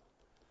God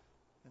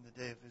in the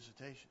day of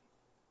visitation."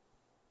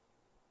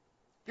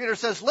 Peter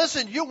says,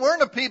 listen, you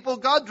weren't a people.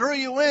 God drew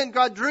you in.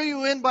 God drew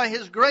you in by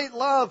His great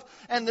love.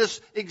 And this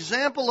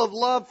example of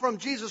love from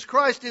Jesus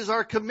Christ is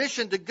our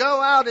commission to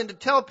go out and to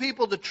tell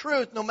people the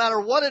truth, no matter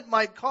what it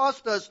might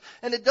cost us.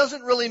 And it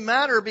doesn't really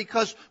matter,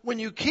 because when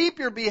you keep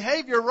your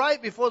behavior right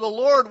before the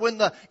Lord, when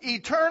the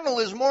eternal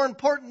is more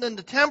important than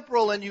the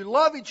temporal, and you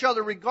love each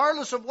other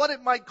regardless of what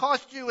it might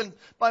cost you, and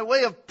by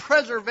way of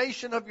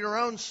preservation of your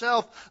own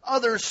self,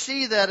 others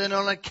see that. And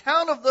on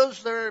account of those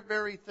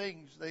very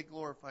things, they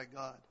glorify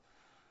God.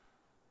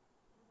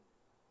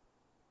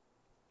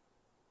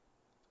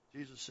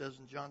 Jesus says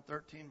in John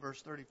 13,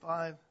 verse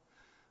 35,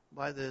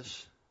 "By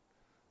this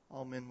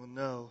all men will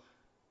know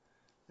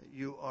that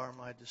you are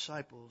my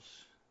disciples,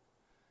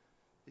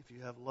 if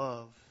you have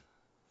love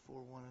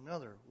for one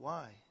another."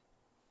 Why?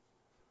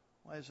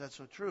 Why is that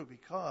so true?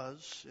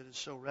 Because it is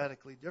so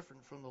radically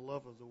different from the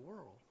love of the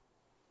world.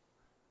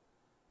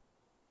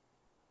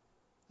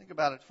 Think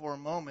about it for a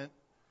moment,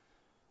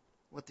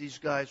 what these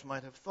guys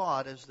might have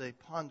thought as they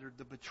pondered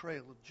the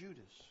betrayal of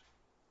Judas.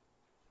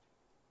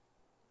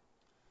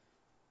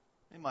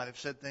 They might have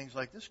said things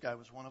like, "This guy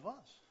was one of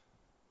us.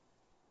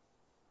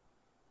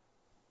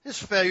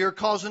 His failure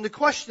calls into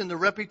question the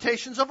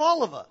reputations of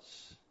all of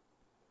us.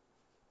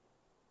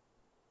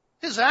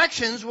 His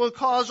actions will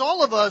cause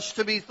all of us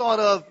to be thought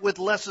of with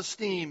less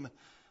esteem.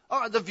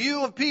 The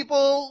view of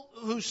people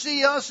who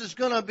see us is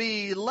going to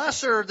be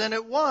lesser than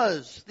it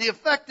was. The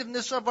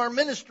effectiveness of our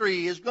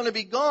ministry is going to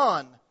be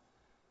gone."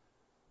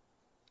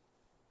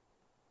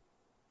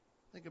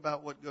 Think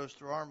about what goes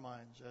through our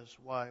minds as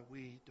why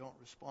we don't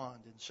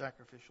respond in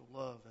sacrificial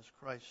love as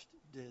Christ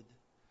did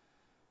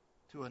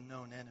to a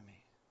known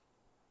enemy.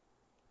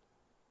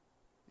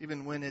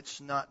 Even when it's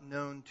not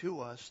known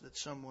to us that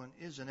someone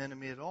is an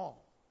enemy at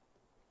all.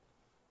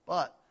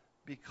 But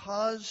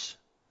because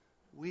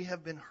we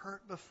have been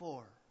hurt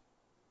before,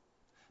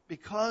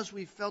 because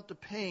we felt the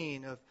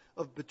pain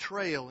of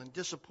betrayal and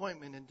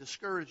disappointment and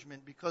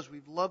discouragement, because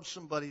we've loved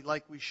somebody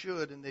like we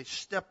should and they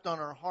stepped on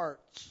our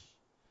hearts,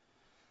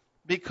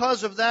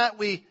 because of that,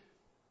 we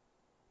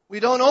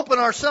don't open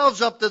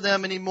ourselves up to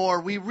them anymore.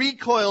 We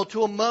recoil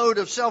to a mode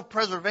of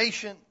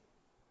self-preservation.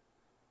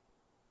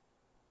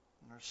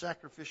 And our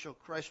sacrificial,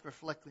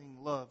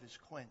 Christ-reflecting love is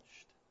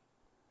quenched.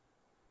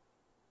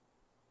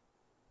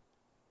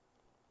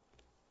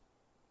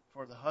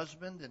 For the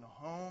husband in a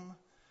home,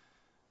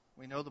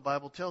 we know the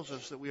Bible tells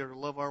us that we are to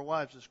love our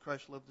wives as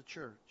Christ loved the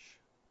church.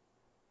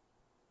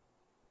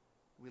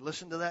 We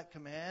listen to that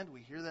command, we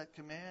hear that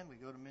command, we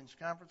go to men's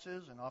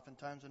conferences, and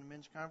oftentimes in the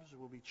men's conferences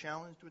we'll be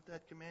challenged with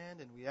that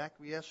command, and we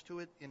acquiesce to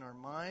it in our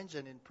minds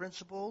and in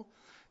principle,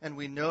 and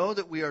we know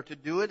that we are to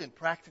do it in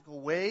practical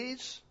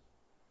ways.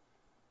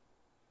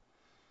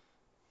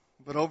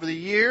 But over the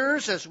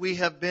years, as we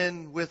have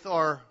been with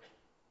our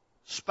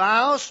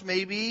spouse,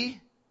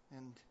 maybe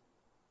And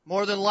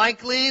more than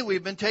likely,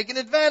 we've been taken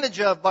advantage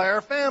of by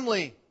our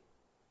family.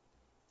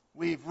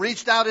 We've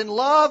reached out in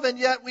love, and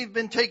yet we've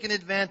been taken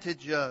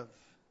advantage of.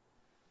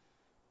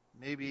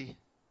 Maybe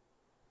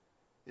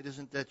it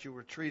isn't that you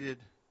were treated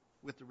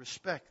with the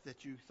respect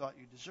that you thought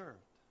you deserved.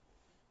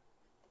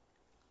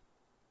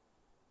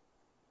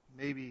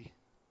 Maybe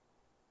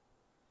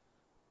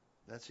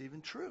that's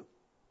even true,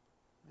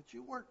 that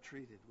you weren't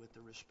treated with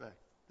the respect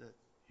that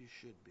you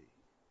should be.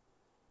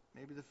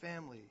 Maybe the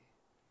family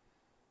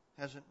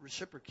hasn't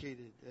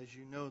reciprocated as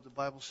you know the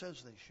Bible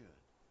says they should.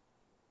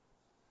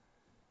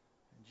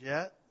 And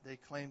yet, they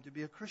claim to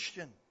be a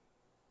Christian.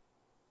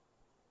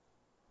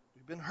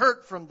 We've been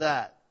hurt from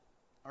that.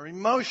 Our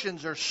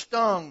emotions are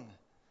stung.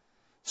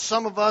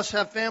 Some of us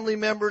have family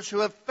members who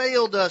have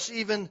failed us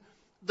even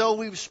though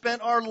we've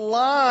spent our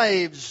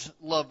lives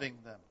loving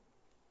them.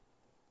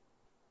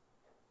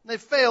 They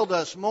failed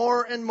us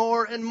more and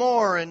more and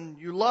more, and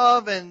you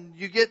love and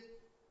you get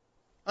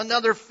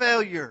another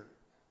failure.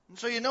 And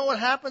so you know what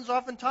happens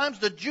oftentimes?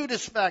 The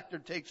Judas factor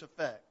takes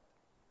effect.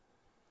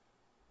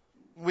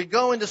 We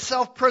go into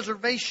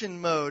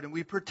self-preservation mode and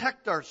we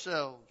protect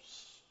ourselves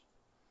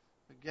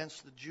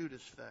against the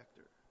Judas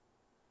factor.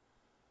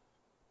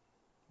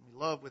 We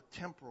love with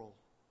temporal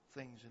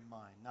things in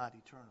mind, not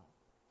eternal.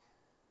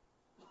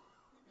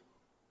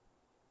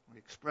 We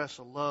express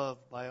a love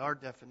by our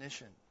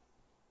definition,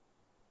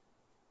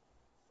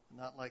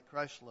 not like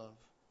Christ's love.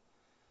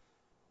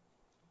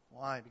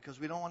 Why? Because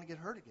we don't want to get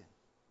hurt again.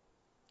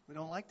 We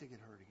don't like to get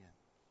hurt again.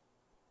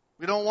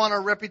 We don't want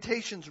our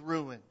reputations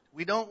ruined.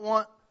 We don't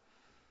want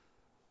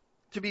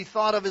to be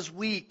thought of as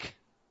weak.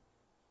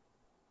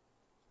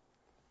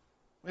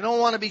 We don't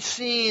want to be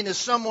seen as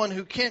someone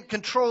who can't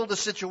control the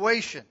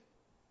situation.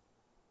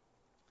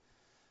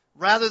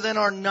 Rather than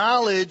our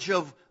knowledge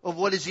of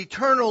what is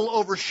eternal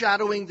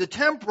overshadowing the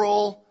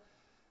temporal,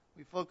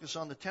 we focus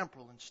on the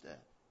temporal instead.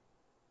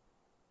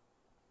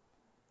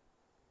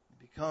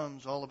 It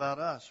becomes all about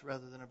us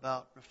rather than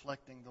about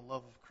reflecting the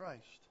love of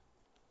Christ.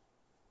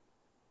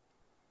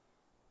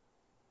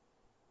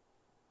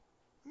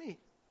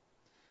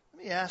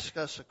 Let me ask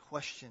us a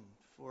question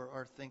for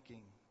our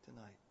thinking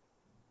tonight.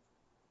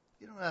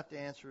 You don't have to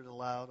answer it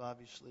aloud,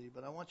 obviously,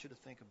 but I want you to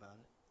think about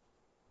it.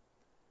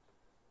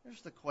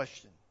 Here's the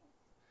question.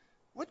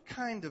 What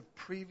kind of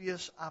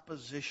previous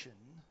opposition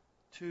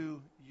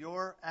to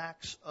your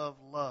acts of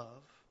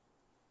love,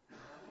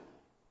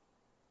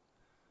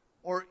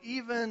 or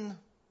even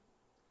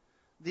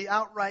the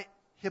outright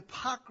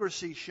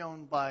hypocrisy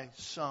shown by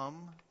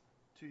some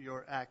to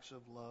your acts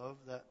of love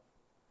that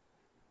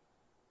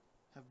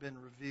have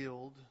been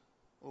revealed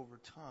over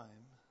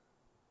time,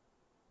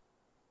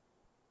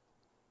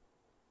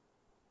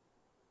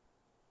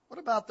 what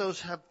about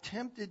those have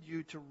tempted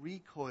you to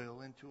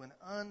recoil into an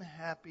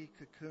unhappy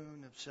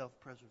cocoon of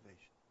self-preservation?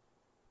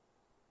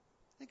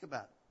 Think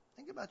about it.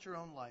 Think about your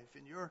own life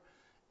and your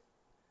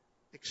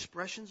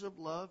expressions of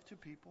love to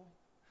people,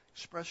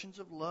 expressions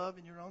of love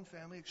in your own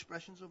family,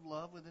 expressions of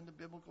love within the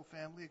biblical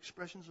family,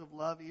 expressions of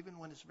love even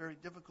when it's very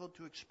difficult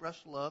to express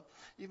love,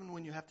 even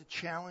when you have to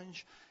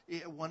challenge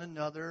one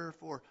another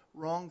for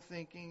wrong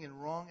thinking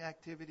and wrong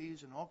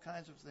activities and all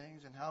kinds of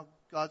things, and how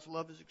God's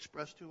love is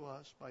expressed to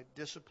us by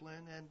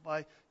discipline and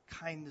by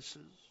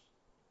kindnesses.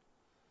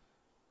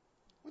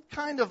 What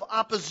kind of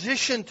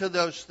opposition to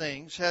those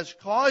things has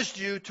caused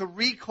you to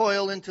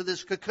recoil into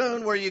this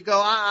cocoon where you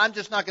go, I'm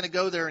just not going to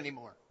go there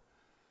anymore?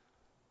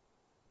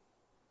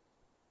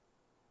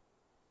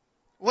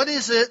 What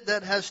is it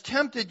that has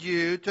tempted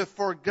you to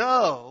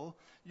forego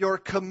your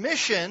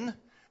commission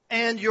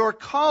and your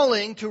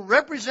calling to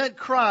represent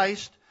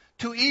Christ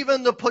to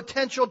even the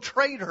potential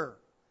traitor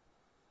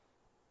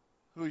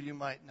who you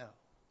might know?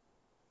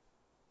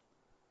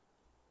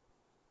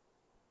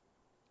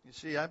 You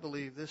see, I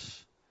believe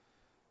this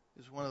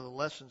is one of the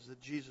lessons that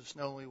Jesus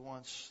not only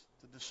wants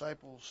the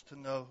disciples to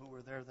know who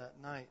were there that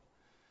night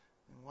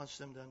and wants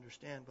them to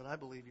understand, but I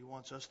believe He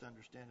wants us to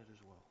understand it as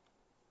well.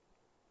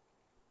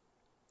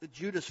 The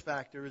Judas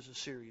factor is a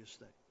serious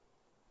thing.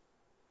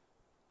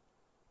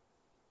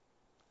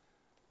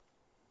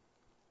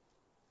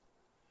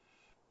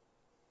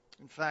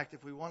 In fact,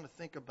 if we want to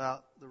think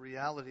about the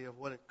reality of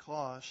what it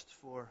cost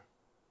for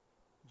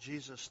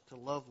Jesus to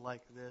love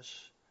like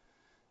this,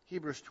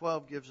 Hebrews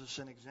 12 gives us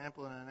an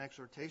example and an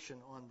exhortation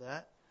on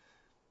that.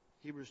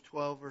 Hebrews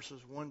 12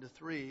 verses 1 to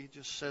 3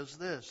 just says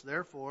this: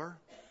 Therefore,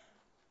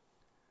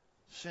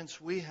 since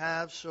we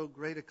have so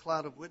great a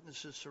cloud of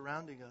witnesses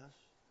surrounding us,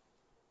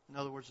 in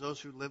other words, those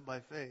who live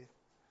by faith,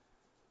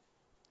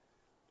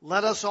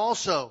 let us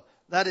also,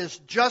 that is,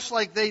 just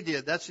like they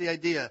did, that's the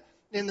idea,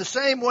 in the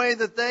same way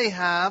that they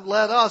have,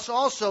 let us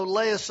also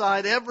lay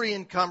aside every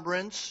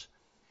encumbrance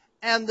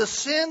and the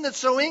sin that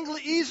so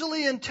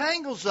easily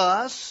entangles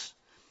us,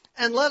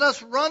 and let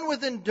us run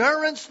with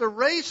endurance the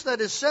race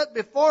that is set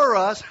before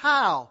us.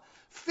 How?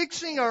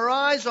 Fixing our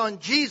eyes on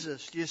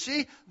Jesus. Do you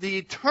see? The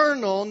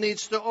eternal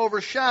needs to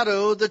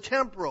overshadow the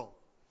temporal.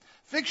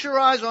 Fix your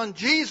eyes on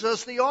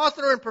Jesus, the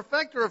author and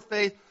perfecter of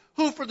faith,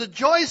 who for the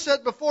joy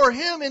set before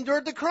Him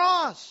endured the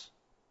cross.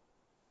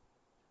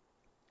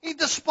 He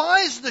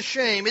despised the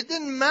shame. It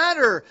didn't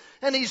matter.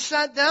 And he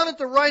sat down at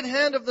the right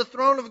hand of the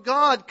throne of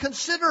God.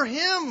 Consider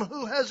him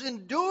who has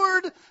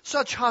endured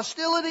such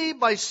hostility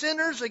by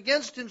sinners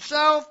against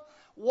himself.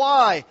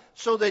 Why?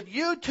 So that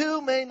you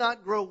too may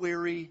not grow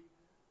weary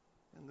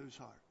and lose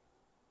heart.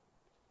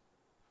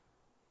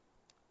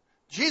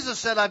 Jesus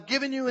said, I've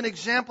given you an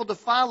example to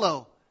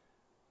follow.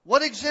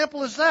 What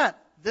example is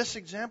that? This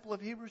example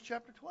of Hebrews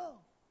chapter 12.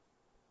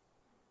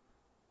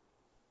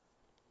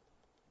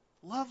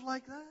 Love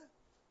like that.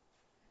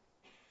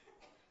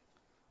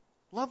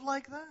 Love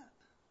like that.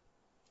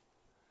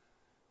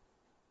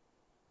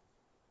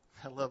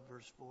 I love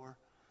verse 4.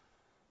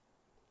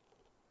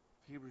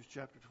 Hebrews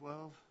chapter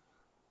 12.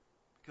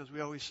 Because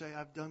we always say,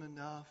 I've done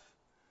enough.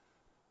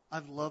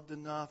 I've loved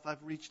enough.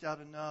 I've reached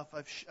out enough.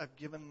 I've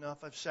given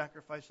enough. I've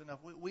sacrificed enough.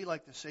 We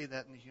like to say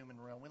that in the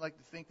human realm. We like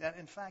to think that.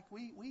 In fact,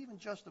 we even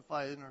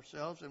justify it in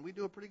ourselves, and we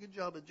do a pretty good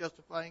job at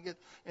justifying it.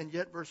 And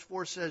yet verse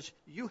 4 says,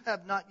 you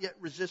have not yet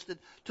resisted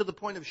to the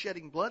point of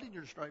shedding blood in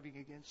your striving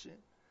against sin.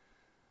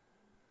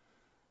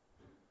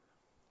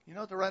 You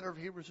know what the writer of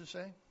Hebrews is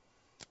saying?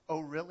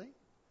 Oh, really?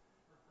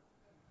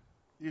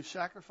 You've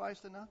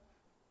sacrificed enough?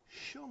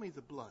 Show me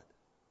the blood.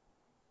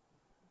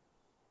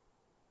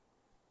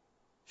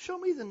 Show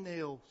me the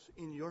nails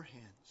in your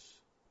hands,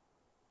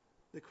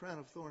 the crown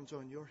of thorns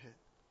on your head.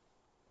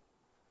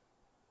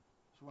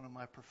 As one of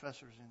my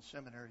professors in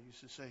seminary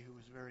used to say, who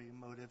was very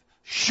emotive,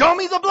 show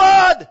me the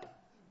blood!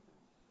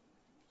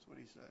 That's what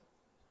he said.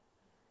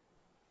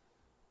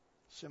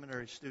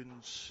 Seminary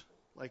students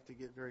like to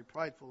get very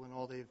prideful in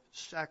all they've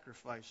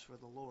sacrificed for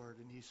the Lord,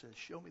 and he says,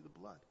 show me the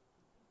blood.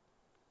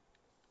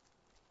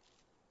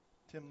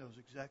 Tim knows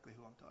exactly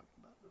who I'm talking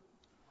about.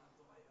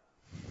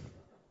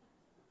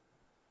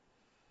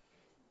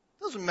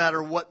 Doesn't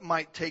matter what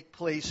might take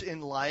place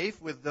in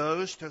life with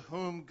those to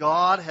whom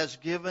God has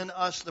given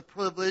us the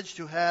privilege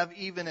to have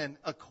even an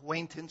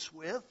acquaintance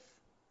with.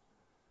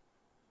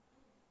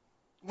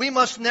 We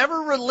must never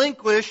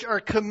relinquish our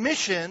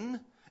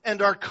commission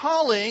and our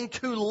calling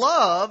to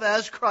love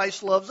as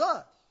Christ loves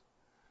us.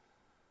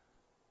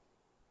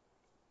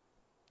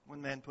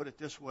 One man put it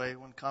this way,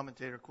 one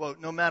commentator, quote,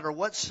 no matter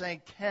what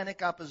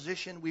satanic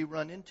opposition we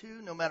run into,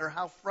 no matter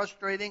how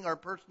frustrating our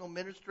personal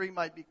ministry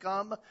might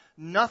become,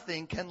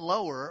 nothing can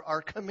lower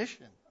our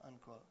commission,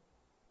 unquote.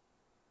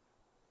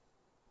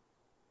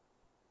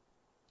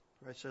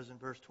 Christ says in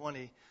verse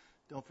 20,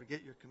 don't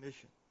forget your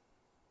commission.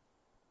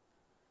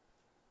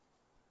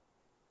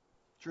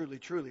 Truly,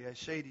 truly, I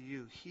say to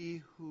you,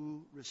 he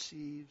who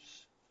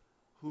receives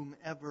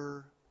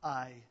whomever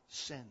I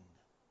send.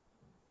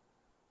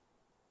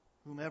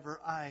 Whomever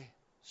I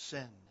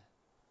send.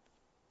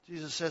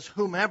 Jesus says,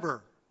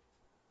 whomever.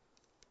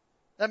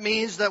 That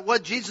means that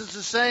what Jesus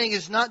is saying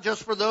is not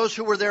just for those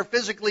who were there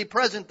physically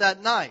present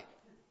that night.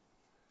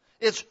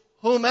 It's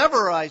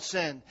whomever I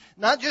send.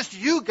 Not just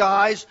you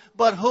guys,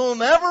 but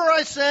whomever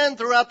I send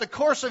throughout the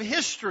course of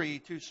history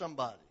to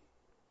somebody.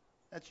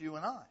 That's you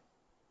and I.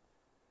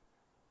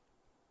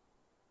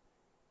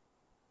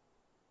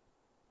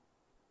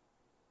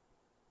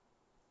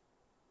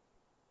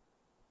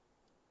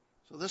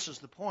 So this is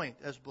the point.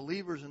 As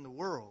believers in the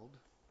world,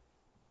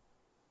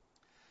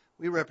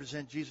 we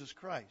represent Jesus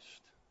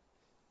Christ.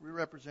 We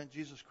represent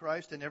Jesus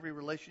Christ in every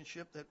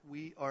relationship that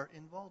we are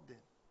involved in.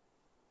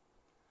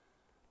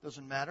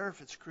 Doesn't matter if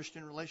it's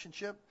Christian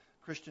relationship,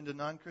 Christian to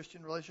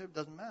non-Christian relationship,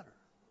 doesn't matter.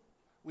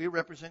 We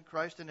represent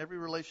Christ in every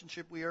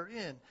relationship we are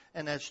in.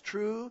 And as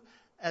true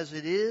as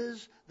it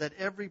is that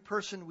every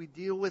person we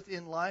deal with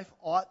in life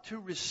ought to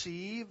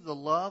receive the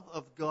love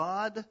of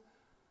God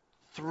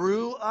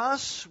through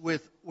us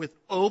with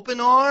open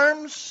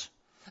arms,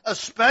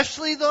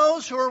 especially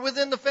those who are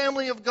within the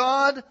family of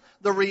God,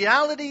 the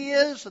reality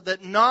is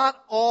that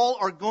not all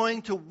are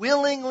going to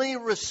willingly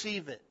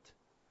receive it.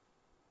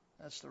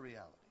 That's the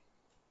reality.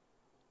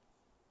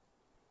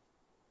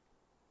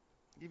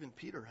 Even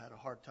Peter had a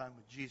hard time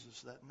with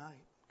Jesus that night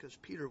because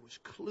Peter was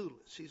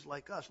clueless. He's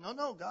like us.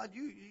 No, God,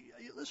 you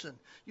listen,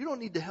 you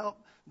don't need to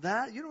help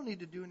that. You don't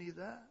need to do any of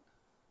that.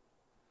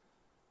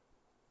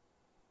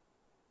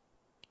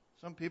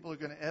 Some people are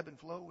going to ebb and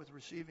flow with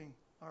receiving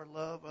our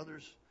love.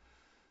 Others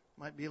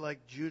might be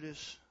like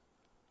Judas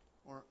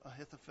or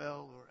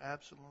Ahithophel or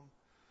Absalom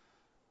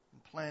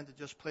and plan to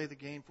just play the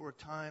game for a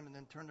time and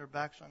then turn their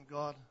backs on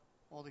God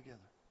altogether.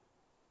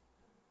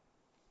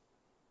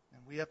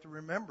 And we have to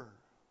remember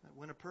that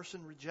when a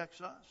person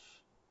rejects us,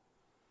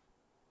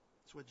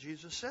 that's what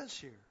Jesus says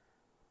here.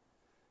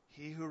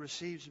 He who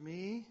receives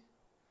me,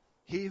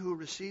 he who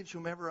receives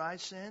whomever I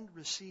send,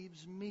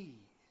 receives me.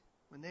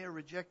 When they are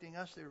rejecting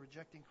us, they are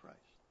rejecting Christ.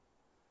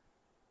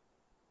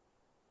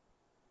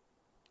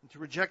 And to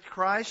reject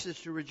Christ is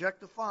to reject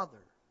the Father.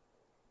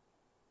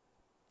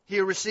 He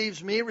who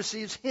receives me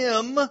receives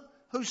him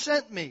who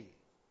sent me.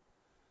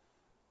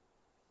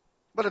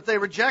 But if they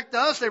reject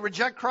us, they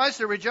reject Christ,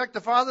 they reject the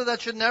Father,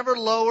 that should never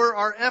lower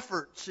our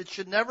efforts. It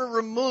should never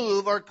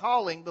remove our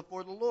calling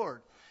before the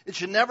Lord. It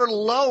should never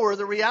lower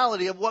the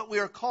reality of what we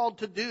are called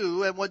to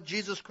do and what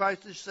Jesus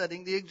Christ is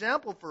setting the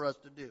example for us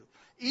to do.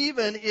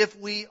 even if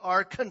we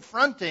are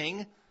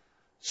confronting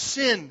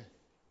sin.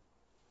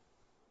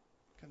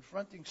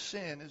 Confronting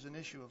sin is an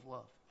issue of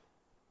love.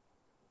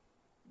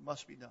 It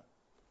must be done.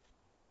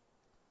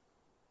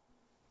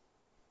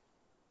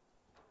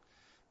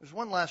 There's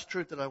one last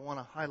truth that I want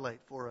to highlight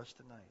for us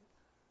tonight.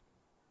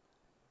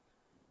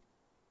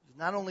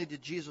 Not only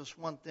did Jesus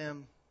want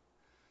them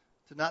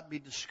to not be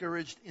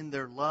discouraged in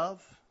their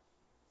love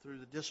through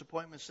the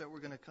disappointments that were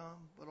going to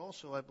come, but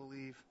also I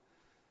believe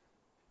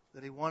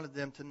that he wanted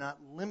them to not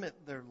limit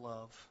their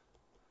love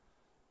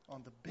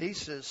on the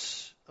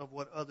basis of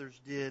what others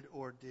did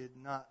or did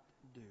not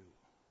do.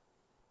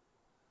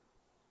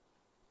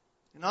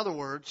 In other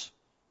words,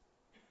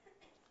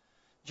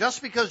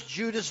 just because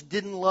Judas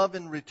didn't love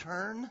in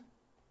return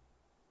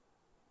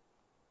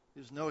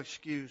is no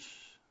excuse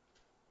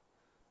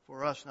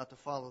for us not to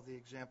follow the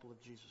example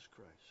of Jesus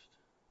Christ.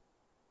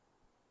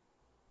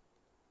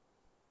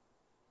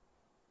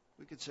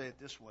 We could say it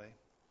this way.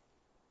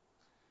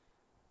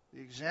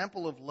 The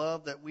example of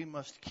love that we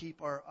must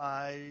keep our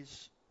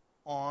eyes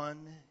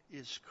on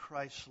is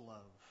Christ's love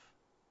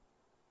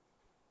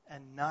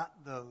and not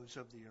those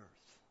of the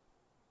earth.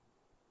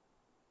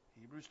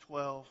 Hebrews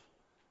 12,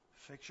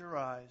 fix your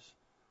eyes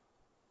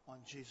on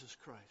Jesus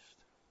Christ.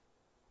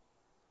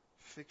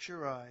 Fix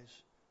your eyes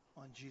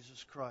on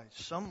Jesus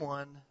Christ.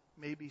 Someone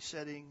may be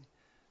setting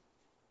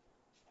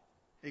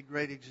a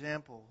great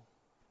example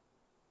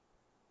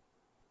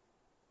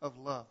of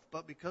love,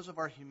 but because of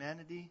our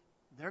humanity,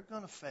 they're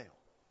going to fail.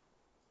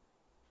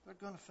 They're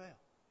going to fail.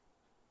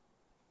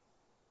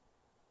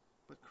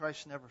 But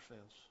Christ never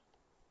fails.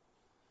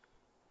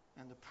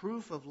 And the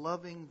proof of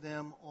loving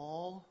them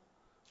all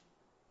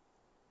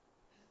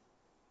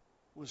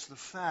was the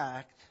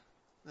fact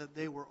that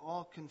they were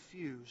all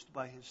confused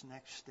by his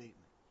next statement.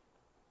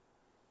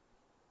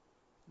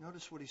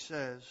 Notice what he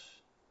says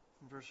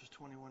in verses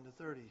 21 to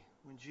 30.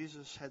 When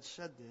Jesus had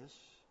said this,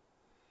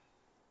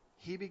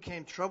 he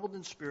became troubled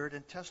in spirit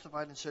and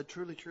testified and said,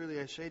 "Truly, truly,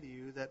 I say to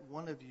you that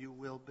one of you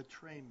will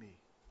betray me."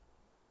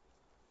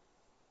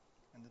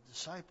 And the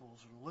disciples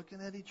are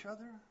looking at each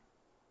other,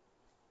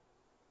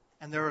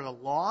 and they're at a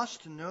loss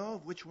to know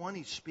of which one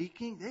he's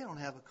speaking. They don't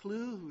have a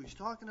clue who he's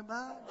talking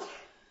about.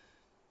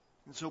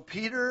 And so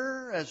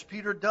Peter, as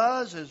Peter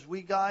does, as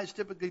we guys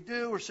typically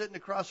do, we're sitting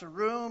across a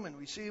room and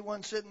we see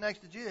one sitting next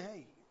to Jesus.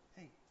 Hey,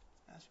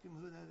 ask him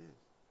who that is.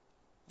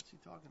 What's he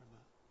talking about?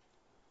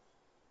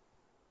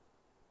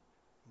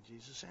 And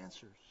Jesus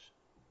answers,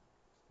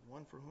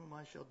 "One for whom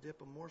I shall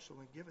dip a morsel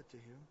and give it to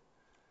him."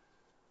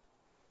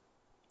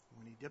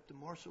 When he dipped the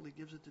morsel, he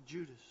gives it to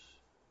Judas.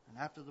 And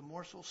after the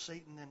morsel,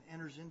 Satan then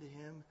enters into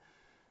him.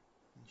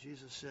 And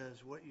Jesus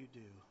says, "What you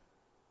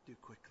do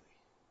quickly."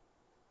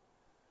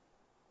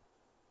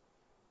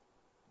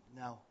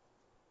 Now,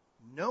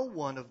 no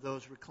one of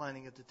those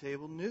reclining at the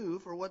table knew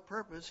for what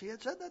purpose he had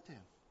said that to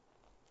him.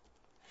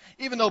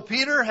 Even though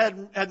Peter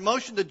had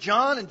motioned to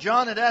John, and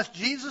John had asked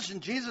Jesus,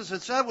 and Jesus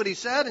had said what he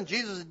said, and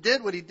Jesus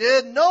did what he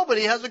did,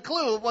 nobody has a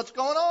clue of what's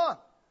going on.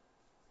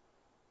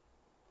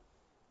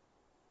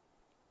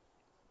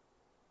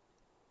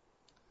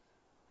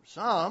 For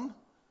some,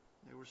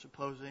 they were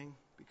supposing,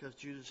 because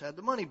Judas had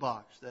the money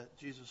box, that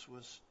Jesus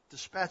was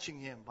dispatching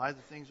him, buy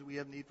the things that we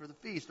have need for the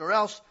feast, or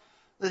else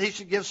that he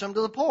should give some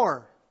to the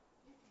poor.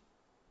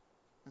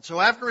 And so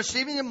after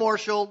receiving the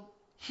morsel,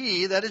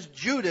 he, that is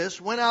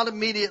Judas, went out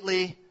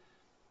immediately,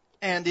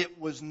 and it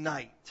was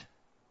night.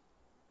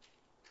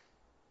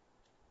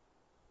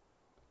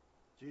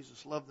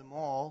 Jesus loved them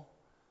all,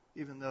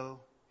 even though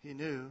he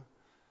knew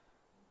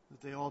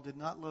that they all did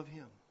not love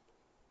him.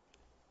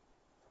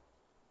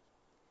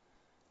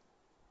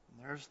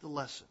 And there's the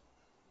lesson.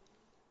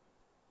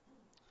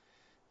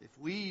 If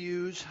we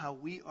use how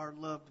we are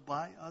loved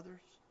by others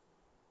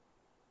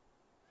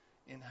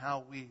in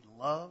how we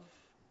love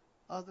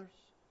others,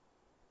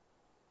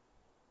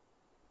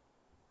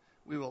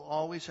 we will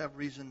always have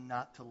reason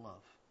not to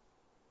love.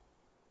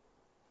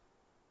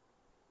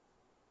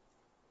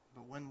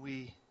 But when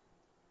we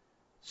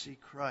see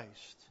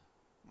Christ,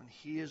 when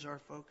he is our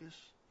focus,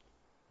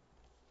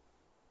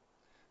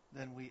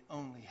 then we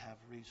only have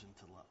reason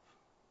to love.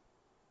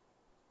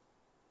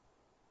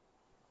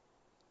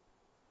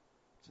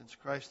 Since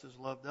Christ has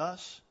loved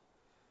us,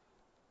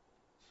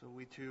 so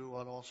we too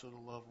ought also to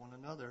love one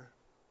another,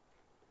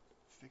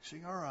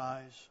 fixing our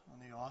eyes on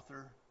the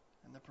author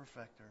and the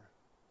perfecter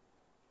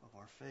of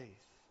our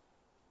faith.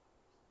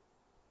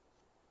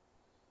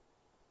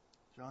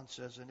 John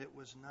says, "And it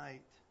was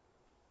night,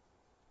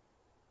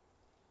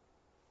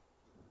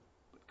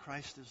 but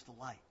Christ is the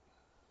light."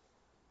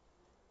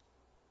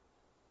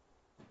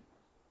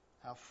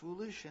 How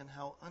foolish and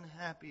how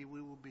unhappy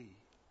we will be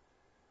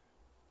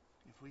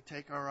if we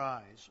take our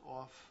eyes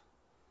off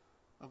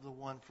of the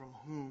one from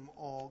whom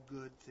all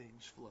good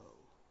things flow.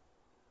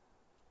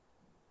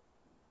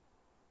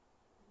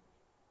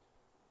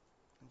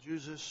 And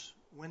Jesus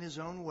went his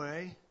own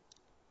way,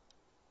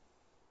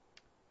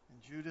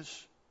 and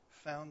Judas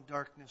found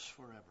darkness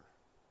forever.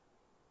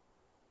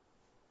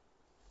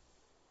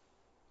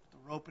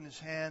 With the rope in his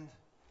hand,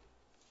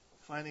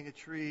 finding a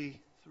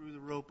tree, threw the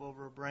rope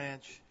over a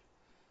branch,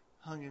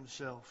 hung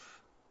himself.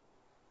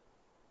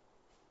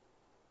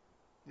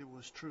 It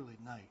was truly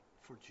night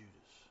for Judas.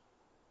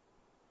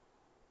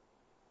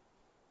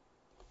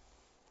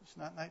 It's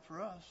not night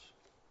for us.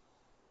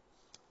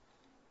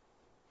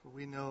 For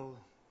we know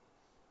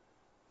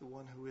the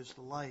one who is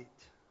the light.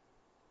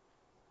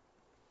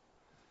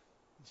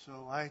 And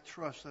so I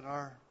trust that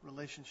our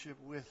relationship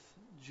with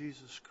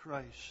Jesus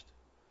Christ,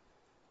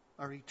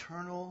 our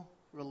eternal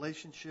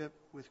relationship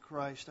with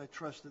Christ, I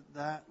trust that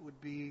that would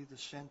be the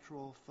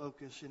central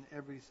focus in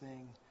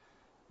everything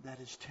that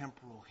is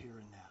temporal here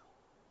and now.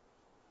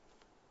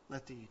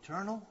 Let the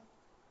eternal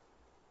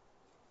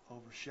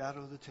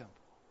overshadow the temporal.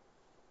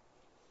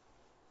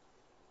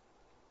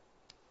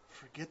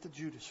 Forget the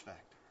Judas factor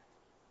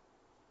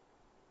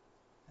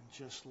and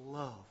just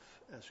love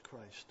as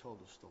Christ told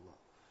us to love.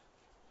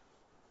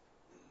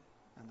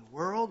 And the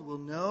world will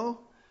know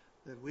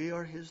that we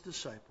are His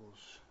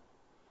disciples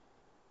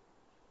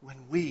when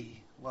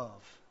we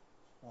love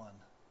one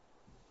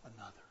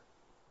another.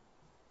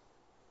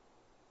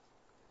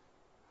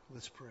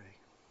 Let's pray.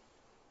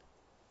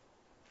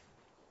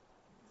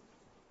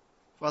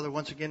 Father,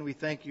 once again, we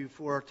thank you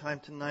for our time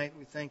tonight.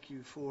 We thank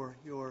you for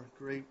your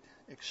great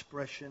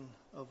expression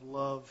of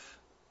love,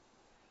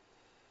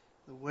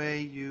 the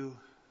way you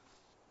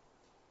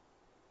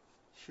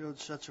showed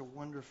such a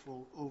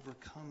wonderful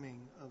overcoming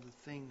of the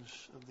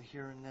things of the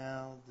here and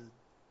now,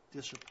 the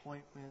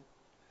disappointment.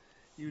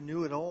 You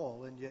knew it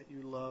all, and yet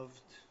you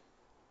loved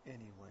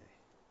anyway.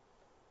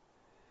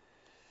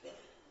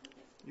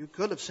 You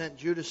could have sent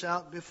Judas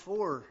out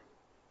before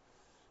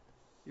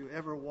you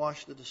ever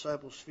washed the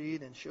disciples'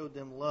 feet and showed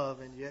them love,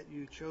 and yet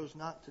you chose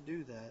not to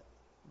do that.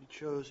 You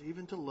chose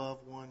even to love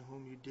one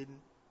whom you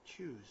didn't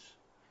choose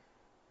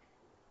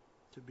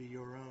to be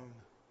your own.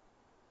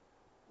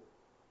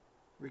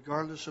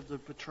 Regardless of the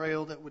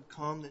betrayal that would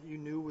come, that you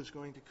knew was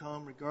going to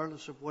come,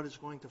 regardless of what is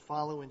going to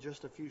follow in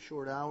just a few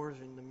short hours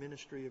in the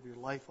ministry of your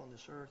life on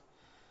this earth,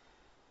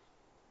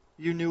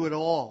 you knew it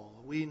all.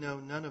 We know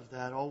none of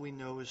that. All we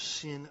know is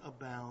sin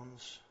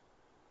abounds.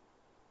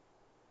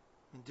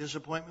 And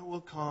disappointment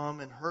will come,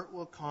 and hurt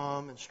will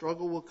come, and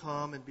struggle will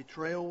come, and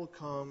betrayal will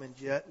come, and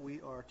yet we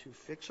are to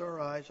fix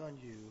our eyes on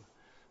you,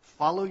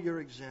 follow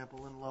your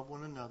example, and love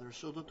one another,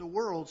 so that the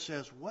world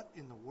says, what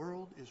in the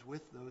world is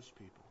with those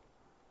people?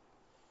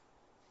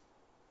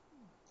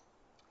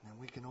 And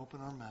we can open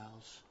our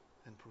mouths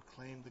and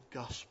proclaim the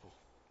gospel.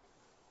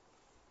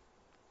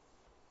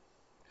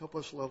 Help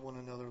us love one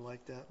another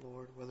like that,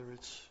 Lord, whether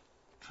it's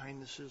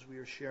kindnesses we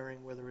are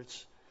sharing, whether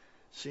it's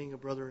seeing a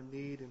brother in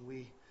need and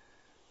we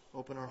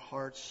open our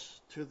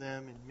hearts to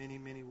them in many,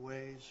 many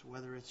ways,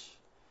 whether it's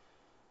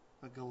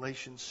a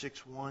Galatians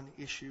 6:1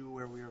 issue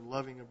where we are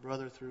loving a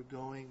brother through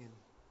going and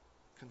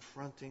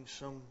confronting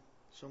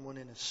someone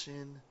in a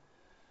sin.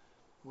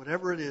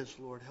 Whatever it is,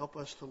 Lord, help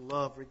us to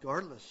love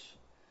regardless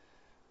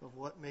of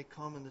what may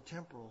come in the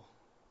temporal,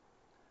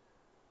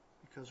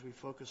 because we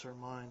focus our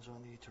minds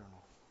on the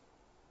eternal.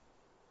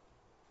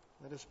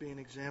 Let us be an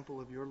example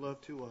of your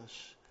love to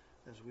us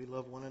as we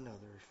love one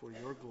another for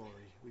your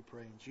glory. We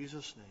pray in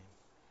Jesus' name.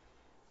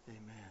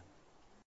 Amen.